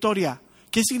victoria.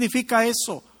 ¿Qué significa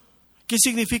eso? ¿Qué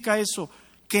significa eso?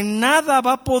 Que nada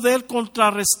va a poder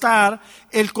contrarrestar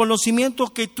el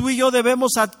conocimiento que tú y yo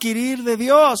debemos adquirir de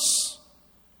Dios.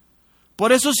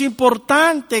 Por eso es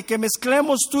importante que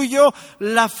mezclemos tú y yo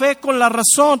la fe con la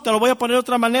razón. Te lo voy a poner de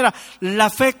otra manera. La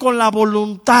fe con la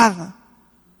voluntad.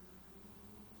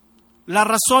 La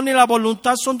razón y la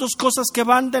voluntad son dos cosas que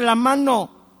van de la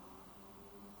mano.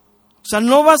 O sea,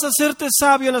 no vas a hacerte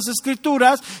sabio en las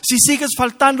Escrituras si sigues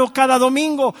faltando cada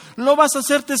domingo. No vas a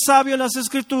hacerte sabio en las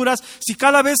Escrituras si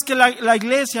cada vez que la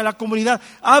iglesia, la comunidad,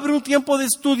 abre un tiempo de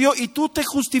estudio y tú te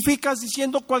justificas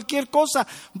diciendo cualquier cosa.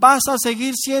 Vas a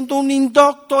seguir siendo un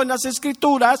indocto en las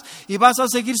Escrituras y vas a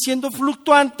seguir siendo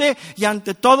fluctuante y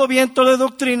ante todo viento de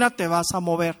doctrina te vas a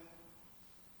mover.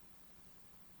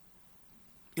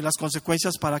 ¿Y las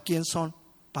consecuencias para quién son?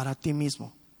 Para ti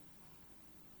mismo.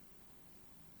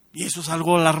 Y eso es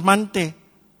algo alarmante,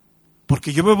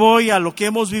 porque yo me voy a lo que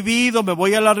hemos vivido, me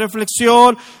voy a la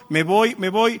reflexión, me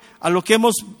voy a lo que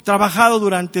hemos trabajado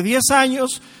durante 10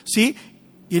 años, ¿sí?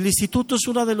 Y el instituto es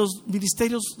uno de los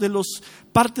ministerios, de los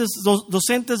partes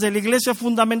docentes de la iglesia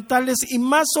fundamentales y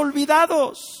más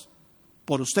olvidados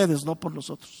por ustedes, no por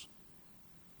nosotros.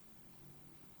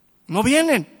 No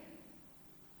vienen.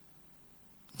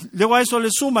 Luego a eso le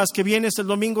sumas que vienes el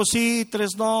domingo sí,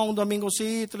 3 no, un domingo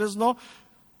sí, 3 no.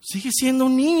 Sigue siendo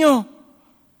un niño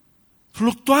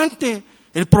fluctuante.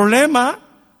 El problema,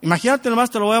 imagínate nomás,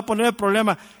 te lo voy a poner el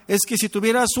problema, es que si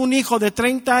tuvieras un hijo de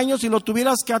 30 años y lo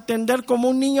tuvieras que atender como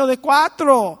un niño de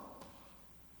 4.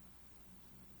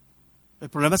 El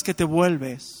problema es que te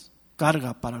vuelves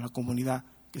carga para la comunidad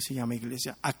que se llama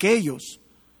iglesia. Aquellos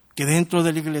que dentro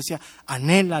de la iglesia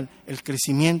anhelan el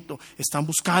crecimiento, están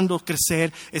buscando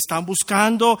crecer, están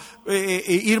buscando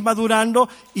ir madurando,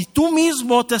 y tú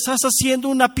mismo te estás haciendo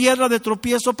una piedra de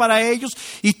tropiezo para ellos,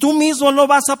 y tú mismo no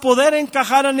vas a poder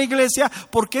encajar en la iglesia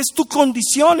porque es tu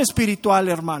condición espiritual,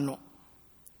 hermano.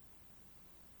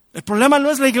 El problema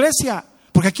no es la iglesia,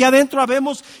 porque aquí adentro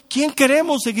vemos quién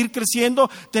queremos seguir creciendo,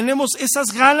 tenemos esas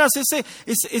ganas,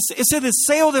 ese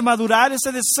deseo de madurar,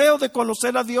 ese deseo de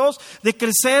conocer a Dios, de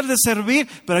crecer, de servir,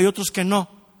 pero hay otros que no.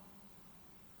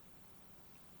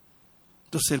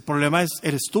 Entonces el problema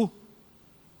eres tú,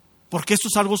 porque esto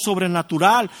es algo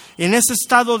sobrenatural. En ese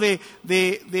estado de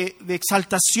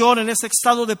exaltación, en ese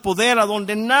estado de poder, a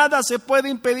donde nada se puede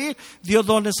impedir, Dios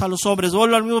dones a los hombres.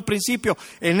 Vuelvo al mismo principio.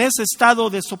 En ese estado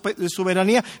de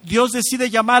soberanía, Dios decide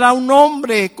llamar a un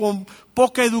hombre con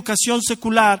poca educación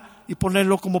secular y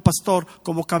ponerlo como pastor,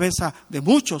 como cabeza de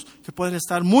muchos que pueden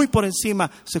estar muy por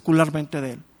encima secularmente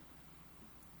de él.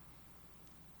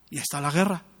 Y ahí está la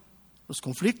guerra, los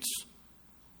conflictos,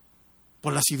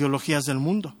 por las ideologías del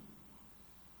mundo.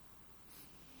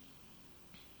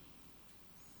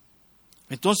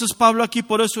 Entonces Pablo aquí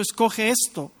por eso escoge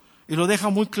esto y lo deja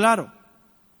muy claro.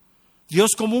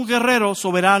 Dios como un guerrero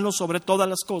soberano sobre todas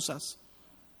las cosas,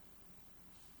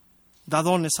 da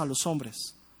dones a los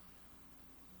hombres,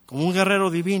 como un guerrero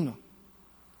divino.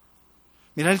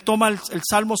 Mira, él toma el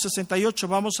Salmo 68,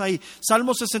 vamos ahí.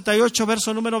 Salmo 68,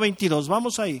 verso número 22,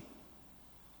 vamos ahí.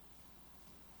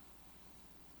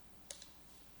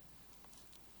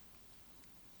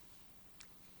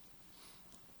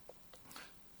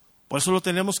 Por eso lo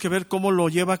tenemos que ver cómo lo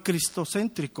lleva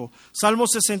cristocéntrico. Salmo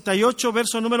 68,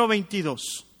 verso número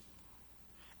 22.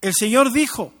 El Señor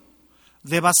dijo,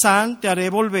 de Basán te haré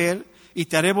volver y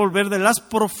te haré volver de las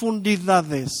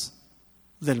profundidades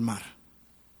del mar.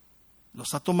 Lo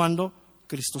está tomando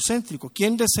cristocéntrico.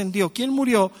 ¿Quién descendió? ¿Quién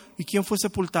murió? ¿Y quién fue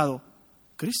sepultado?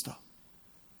 Cristo.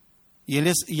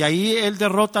 Y ahí Él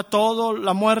derrota toda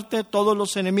la muerte, todos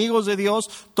los enemigos de Dios,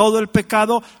 todo el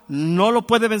pecado, no lo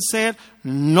puede vencer,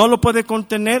 no lo puede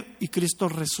contener, y Cristo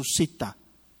resucita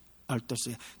al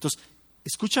tercer día. Entonces,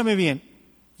 escúchame bien,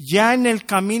 ya en el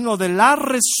camino de la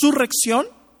resurrección,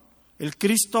 el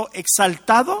Cristo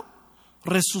exaltado,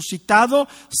 resucitado,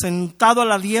 sentado a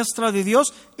la diestra de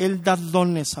Dios, Él da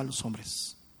dones a los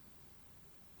hombres.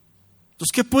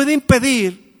 Entonces, ¿qué puede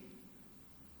impedir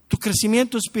tu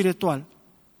crecimiento espiritual?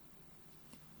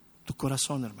 Tu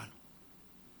corazón, hermano.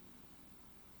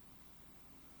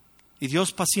 Y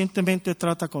Dios pacientemente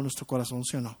trata con nuestro corazón,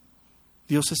 ¿sí o no?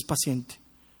 Dios es paciente.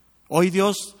 Hoy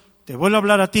Dios te vuelve a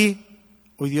hablar a ti,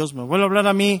 hoy Dios me vuelve a hablar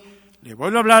a mí, le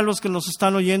vuelve a hablar a los que nos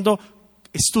están oyendo.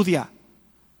 Estudia.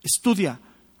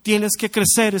 Tienes que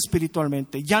crecer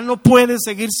espiritualmente. Ya no puedes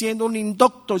seguir siendo un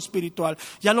indocto espiritual.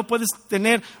 Ya no puedes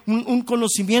tener un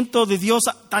conocimiento de Dios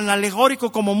tan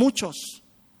alegórico como muchos.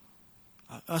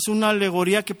 Hace una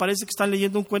alegoría que parece que están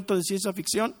leyendo un cuento de ciencia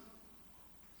ficción.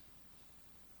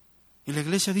 Y la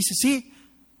iglesia dice sí.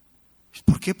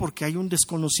 ¿Por qué? Porque hay un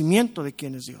desconocimiento de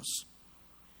quién es Dios.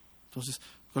 Entonces,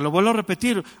 lo vuelvo a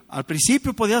repetir, al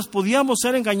principio podíamos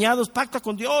ser engañados, pacta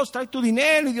con Dios, trae tu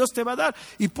dinero y Dios te va a dar,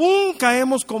 y ¡pum!,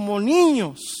 caemos como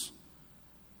niños.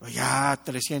 Pues ya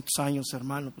 300 años,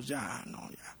 hermano, pues ya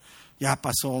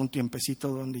pasó un tiempecito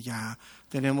donde ya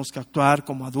tenemos que actuar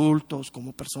como adultos,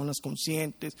 como personas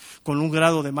conscientes, con un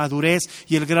grado de madurez,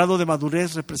 y el grado de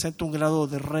madurez representa un grado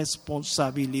de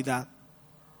responsabilidad.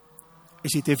 Y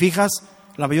si te fijas,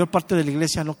 la mayor parte de la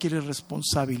iglesia no quiere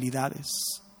responsabilidades.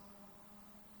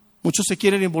 Muchos se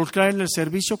quieren involucrar en el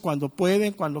servicio cuando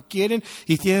pueden, cuando quieren,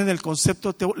 y tienen el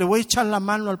concepto, le voy a echar la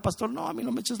mano al pastor. No, a mí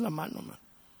no me eches la mano, man.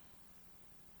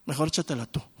 Mejor échatela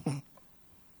tú.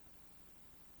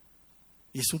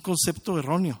 Y es un concepto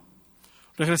erróneo.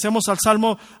 Regresemos al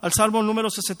Salmo número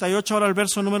 68, ahora al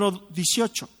verso número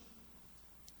 18.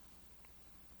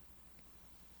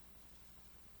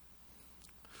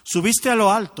 Subiste a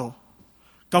lo alto,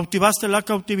 cautivaste la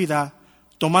cautividad,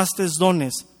 tomaste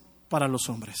dones para los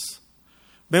hombres.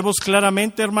 Vemos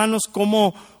claramente, hermanos,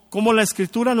 cómo la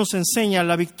Escritura nos enseña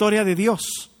la victoria de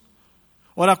Dios.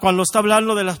 Ahora, cuando está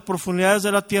hablando de las profundidades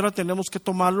de la tierra, tenemos que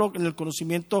tomarlo en el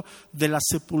conocimiento de la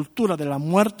sepultura, de la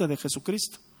muerte de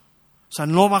Jesucristo. O sea,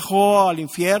 no bajó al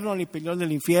infierno, ni peleó en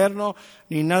el infierno,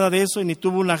 ni nada de eso, y ni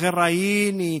tuvo una guerra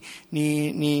ahí,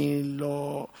 ni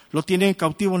lo tiene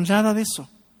cautivo, nada de eso.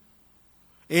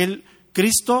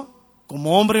 Cristo,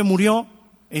 como hombre, murió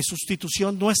en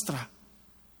sustitución nuestra,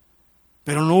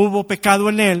 pero no hubo pecado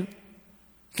en Él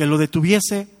que lo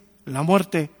detuviese la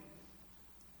muerte,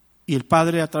 y el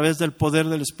Padre, a través del poder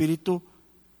del Espíritu,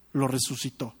 lo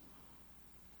resucitó.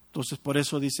 Entonces, por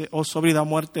eso dice, sóbrida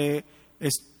muerte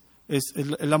es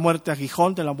la muerte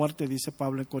aguijón de la muerte, dice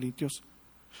Pablo en Corintios.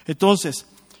 Entonces,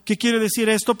 ¿qué quiere decir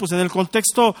esto? Pues en el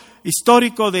contexto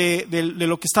histórico de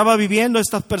lo que estaba viviendo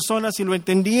estas personas, y lo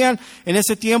entendían en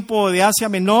ese tiempo de Asia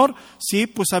Menor, sí,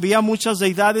 pues había muchas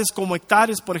deidades como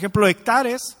Hectares. Por ejemplo,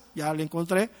 Hectares, ya la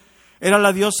encontré, era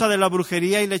la diosa de la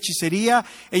brujería y la hechicería.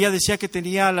 Ella decía que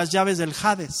tenía las llaves del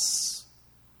Hades.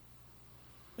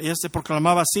 Ella se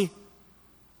proclamaba así,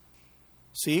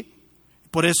 ¿sí?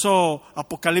 Por eso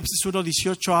Apocalipsis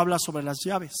 1:18 habla sobre las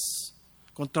llaves,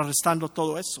 contrarrestando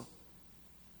todo eso.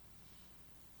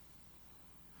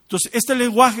 Entonces, este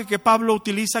lenguaje que Pablo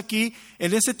utiliza aquí,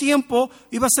 en ese tiempo,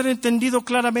 iba a ser entendido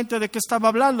claramente de qué estaba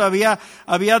hablando.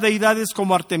 Había deidades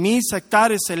como Artemisa,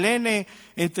 Hectares, Selene,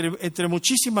 entre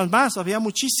muchísimas más, había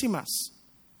muchísimas.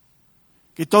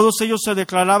 Que todos ellos se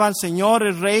declaraban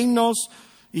señores, reinos,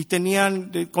 y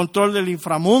tenían el control del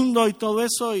inframundo y todo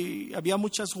eso, y había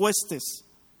muchas huestes.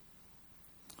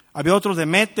 Había otros de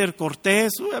Deméter,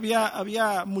 Cortés,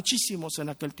 había muchísimos en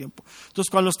aquel tiempo. Entonces,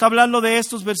 cuando está hablando de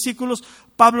estos versículos,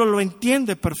 Pablo lo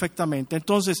entiende perfectamente.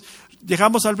 Entonces,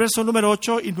 llegamos al verso número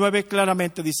 8 y 9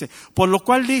 claramente dice, por lo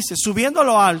cual dice, subiendo a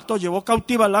lo alto, llevó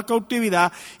cautiva la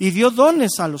cautividad y dio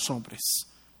dones a los hombres.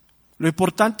 Lo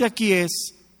importante aquí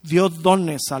es, dio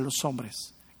dones a los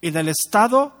hombres. En el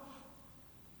estado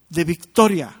de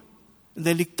victoria,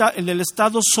 en el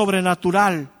estado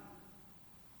sobrenatural,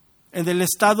 en el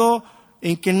estado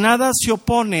en que nada se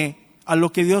opone a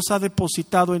lo que Dios ha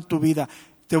depositado en tu vida.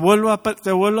 Te vuelvo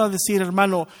a decir,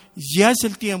 hermano, ya es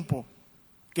el tiempo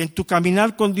que en tu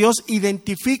caminar con Dios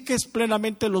identifiques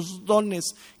plenamente los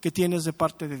dones que tienes de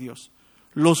parte de Dios.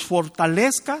 Los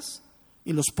fortalezcas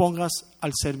y los pongas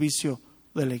al servicio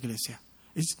de la iglesia.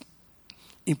 Es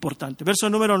importante. Verso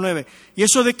número 9. ¿Y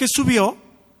eso de qué subió?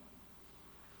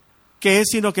 ¿Qué es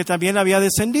sino que también había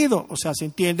descendido? O sea, se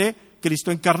entiende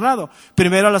Cristo encarnado,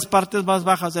 primero a las partes más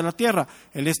bajas de la tierra.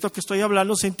 En esto que estoy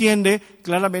hablando se entiende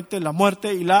claramente la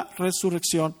muerte y la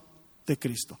resurrección de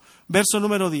Cristo. Verso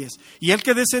número 10. Y el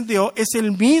que descendió es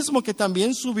el mismo que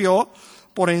también subió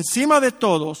por encima de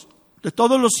todos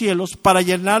los cielos, para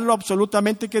llenarlo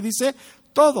absolutamente, ¿qué dice?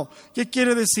 Todo. ¿Qué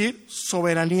quiere decir?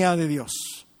 Soberanía de Dios.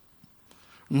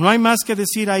 No hay más que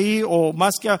decir ahí o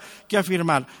más que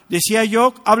afirmar. Decía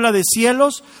yo, habla de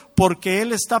cielos porque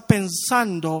él está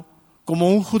pensando como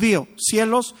un judío.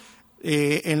 Cielos,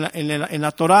 en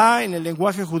la Torá, en el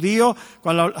lenguaje judío,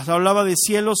 cuando se hablaba de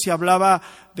cielos se hablaba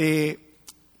en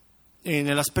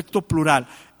el aspecto plural.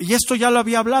 Y esto ya lo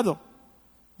había hablado,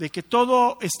 de que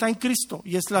todo está en Cristo.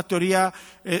 Y es la teoría,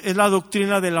 es la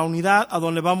doctrina de la unidad, a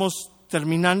donde vamos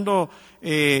terminando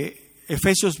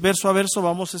Efesios verso a verso.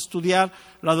 Vamos a estudiar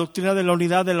la doctrina de la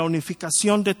unidad, de la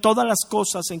unificación de todas las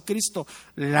cosas en Cristo,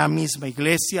 la misma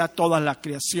iglesia, toda la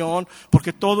creación,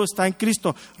 porque todo está en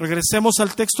Cristo. Regresemos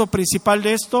al texto principal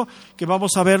de esto, que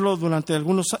vamos a verlo durante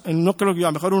no creo que a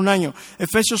lo mejor un año.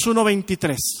 Efesios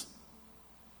 1:23.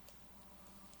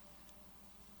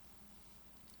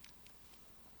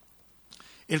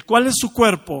 El cual es su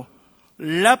cuerpo,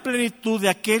 la plenitud de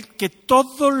aquel que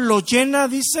todo lo llena,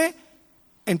 dice,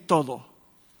 en todo.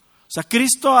 O sea,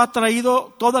 Cristo ha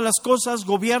traído todas las cosas,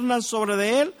 gobiernan sobre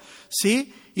de Él,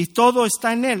 ¿sí? Y todo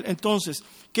está en Él. Entonces,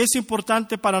 ¿qué es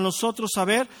importante para nosotros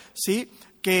saber? ¿Sí?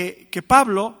 Que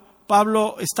Pablo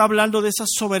está hablando de esa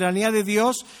soberanía de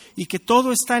Dios y que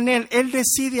todo está en Él. Él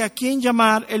decide a quién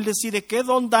llamar, Él decide qué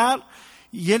don dar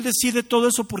y Él decide todo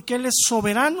eso porque Él es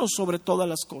soberano sobre todas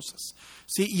las cosas,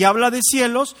 ¿sí? Y habla de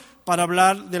cielos para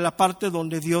hablar de la parte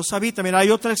donde Dios habita. Mira, hay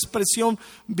otra expresión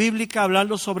bíblica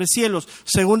hablando sobre cielos.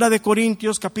 Segunda de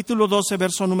Corintios, capítulo 12,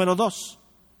 verso número 2.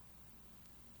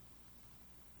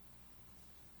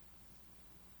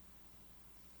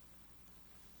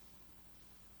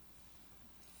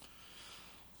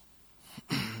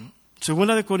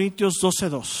 Segunda de Corintios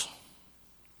 12:2.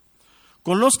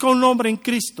 Conozco a un hombre en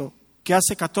Cristo que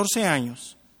hace 14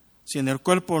 años, si en el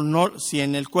cuerpo no lo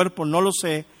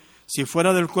sé, si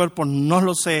fuera del cuerpo no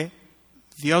lo sé,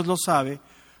 Dios lo sabe,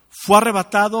 fue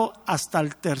arrebatado hasta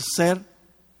el tercer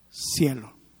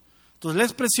cielo. Entonces la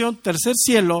expresión tercer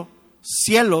cielo,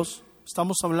 cielos,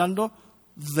 estamos hablando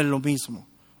de lo mismo,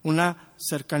 una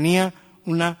cercanía,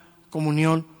 una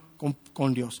comunión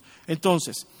con Dios.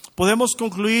 Entonces, podemos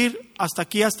concluir hasta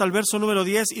aquí, hasta el verso número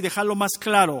 10 y dejarlo más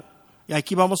claro. Y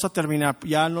aquí vamos a terminar,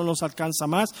 ya no nos alcanza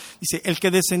más. Dice, el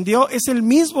que descendió es el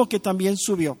mismo que también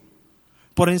subió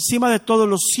por encima de todos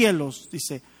los cielos,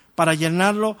 dice, para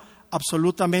llenarlo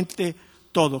absolutamente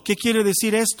todo. ¿Qué quiere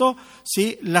decir esto?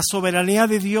 Sí, la soberanía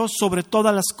de Dios sobre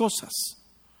todas las cosas.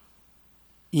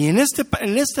 Y en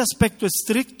este aspecto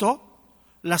estricto,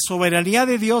 la soberanía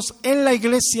de Dios en la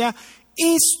iglesia,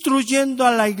 instruyendo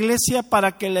a la iglesia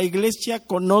para que la iglesia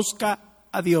conozca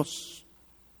a Dios.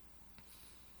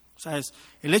 O sea,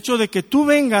 el hecho de que tú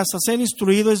vengas a ser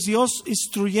instruido es Dios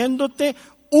instruyéndote,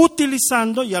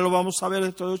 utilizando, ya lo vamos a ver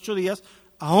dentro de 8 días,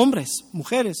 a hombres,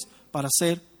 mujeres, para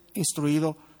ser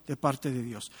instruido de parte de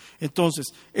Dios. Entonces,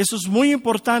 eso es muy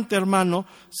importante, hermano,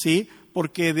 ¿sí?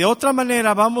 Porque de otra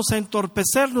manera vamos a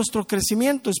entorpecer nuestro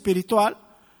crecimiento espiritual,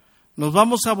 nos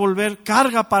vamos a volver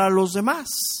carga para los demás.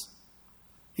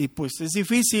 Y pues es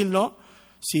difícil, ¿no?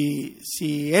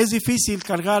 Si es difícil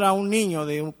cargar a un niño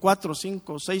de 4,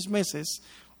 5, 6 meses,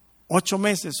 8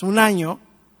 meses, un año,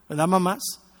 ¿verdad, mamás?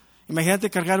 Imagínate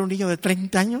cargar a un niño de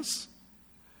 30 años,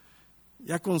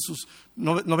 ya con sus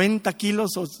 90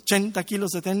 kilos, 80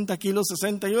 kilos, 70 kilos,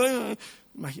 60. Yo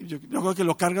creo que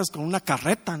lo cargas con una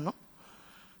carreta, ¿no?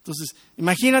 Entonces,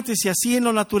 imagínate si así en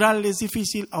lo natural es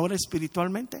difícil, ahora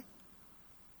espiritualmente.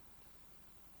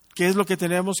 ¿Qué es lo que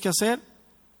tenemos que hacer?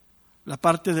 La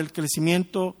parte del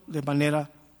crecimiento de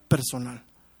manera personal.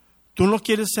 Tú no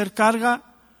quieres ser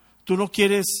carga, tú no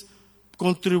quieres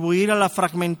contribuir a la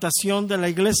fragmentación de la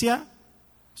iglesia,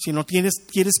 sino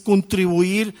quieres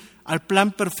contribuir al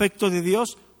plan perfecto de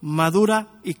Dios,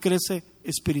 madura y crece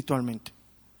espiritualmente.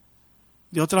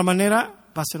 De otra manera,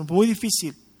 va a ser muy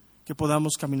difícil que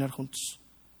podamos caminar juntos,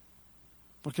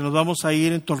 porque nos vamos a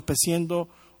ir entorpeciendo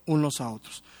unos a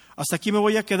otros. Hasta aquí me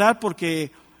voy a quedar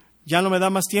porque ya no me da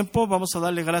más tiempo. Vamos a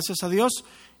darle gracias a Dios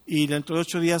y dentro de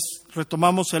 8 días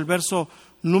retomamos el verso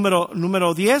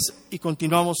número 10 y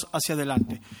continuamos hacia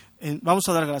adelante. Vamos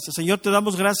a dar gracias. Señor, te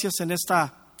damos gracias en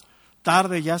esta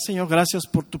tarde ya, Señor. Gracias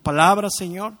por tu palabra,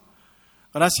 Señor.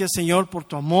 Gracias, Señor, por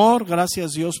tu amor.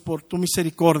 Gracias, Dios, por tu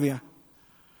misericordia.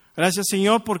 Gracias,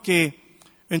 Señor, porque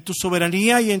en tu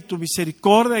soberanía y en tu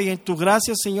misericordia y en tu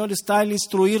gracia, Señor, está el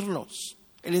instruirnos,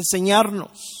 el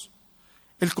enseñarnos,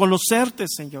 el conocerte,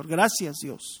 Señor. Gracias,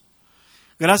 Dios.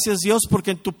 Gracias, Dios,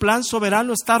 porque en tu plan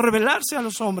soberano está revelarse a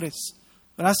los hombres.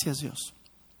 Gracias, Dios.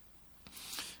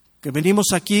 Que venimos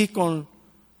aquí con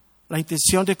la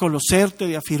intención de conocerte,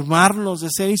 de afirmarnos, de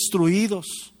ser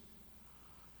instruidos.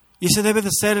 Y ese debe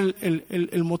de ser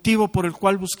el motivo por el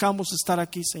cual buscamos estar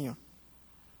aquí, Señor.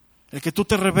 El que tú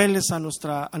te reveles a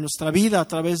nuestra vida a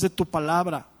través de tu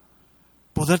palabra,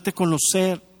 poderte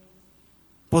conocer,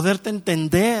 poderte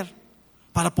entender,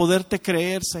 para poderte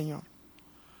creer, Señor.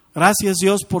 Gracias,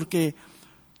 Dios, porque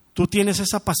tú tienes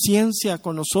esa paciencia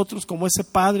con nosotros como ese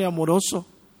Padre amoroso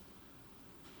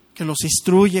que nos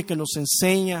instruye, que nos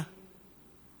enseña,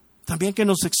 también que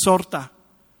nos exhorta,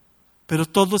 pero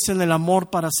todo es en el amor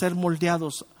para ser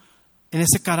moldeados en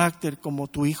ese carácter como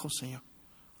tu Hijo, Señor.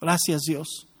 Gracias,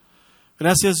 Dios.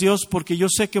 Gracias, Dios, porque yo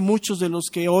sé que muchos de los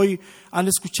que hoy han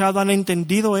escuchado han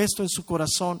entendido esto en su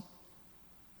corazón.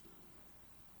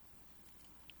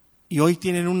 Y hoy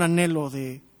tienen un anhelo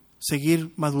de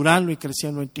seguir madurando y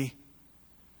creciendo en ti.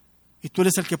 Y tú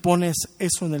eres el que pones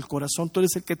eso en el corazón. Tú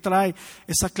eres el que trae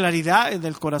esa claridad en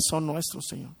el corazón nuestro,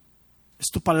 Señor. Es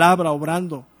tu palabra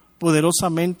obrando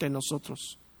poderosamente en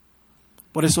nosotros.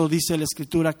 Por eso dice la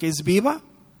Escritura que es viva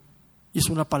y es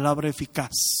una palabra eficaz.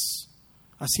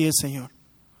 Así es, Señor.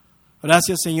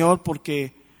 Gracias, Señor,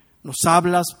 porque nos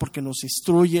hablas, porque nos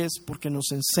instruyes, porque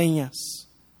nos enseñas.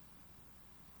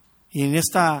 Y en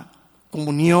esta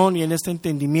comunión y en este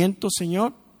entendimiento,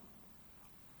 Señor,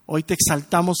 hoy te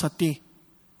exaltamos a ti,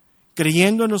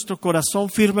 creyendo en nuestro corazón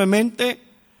firmemente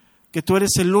que tú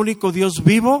eres el único Dios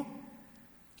vivo,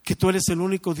 que tú eres el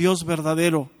único Dios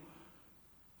verdadero,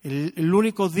 el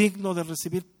único digno de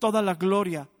recibir toda la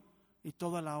gloria y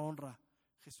toda la honra.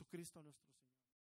 Jesucristo nuestro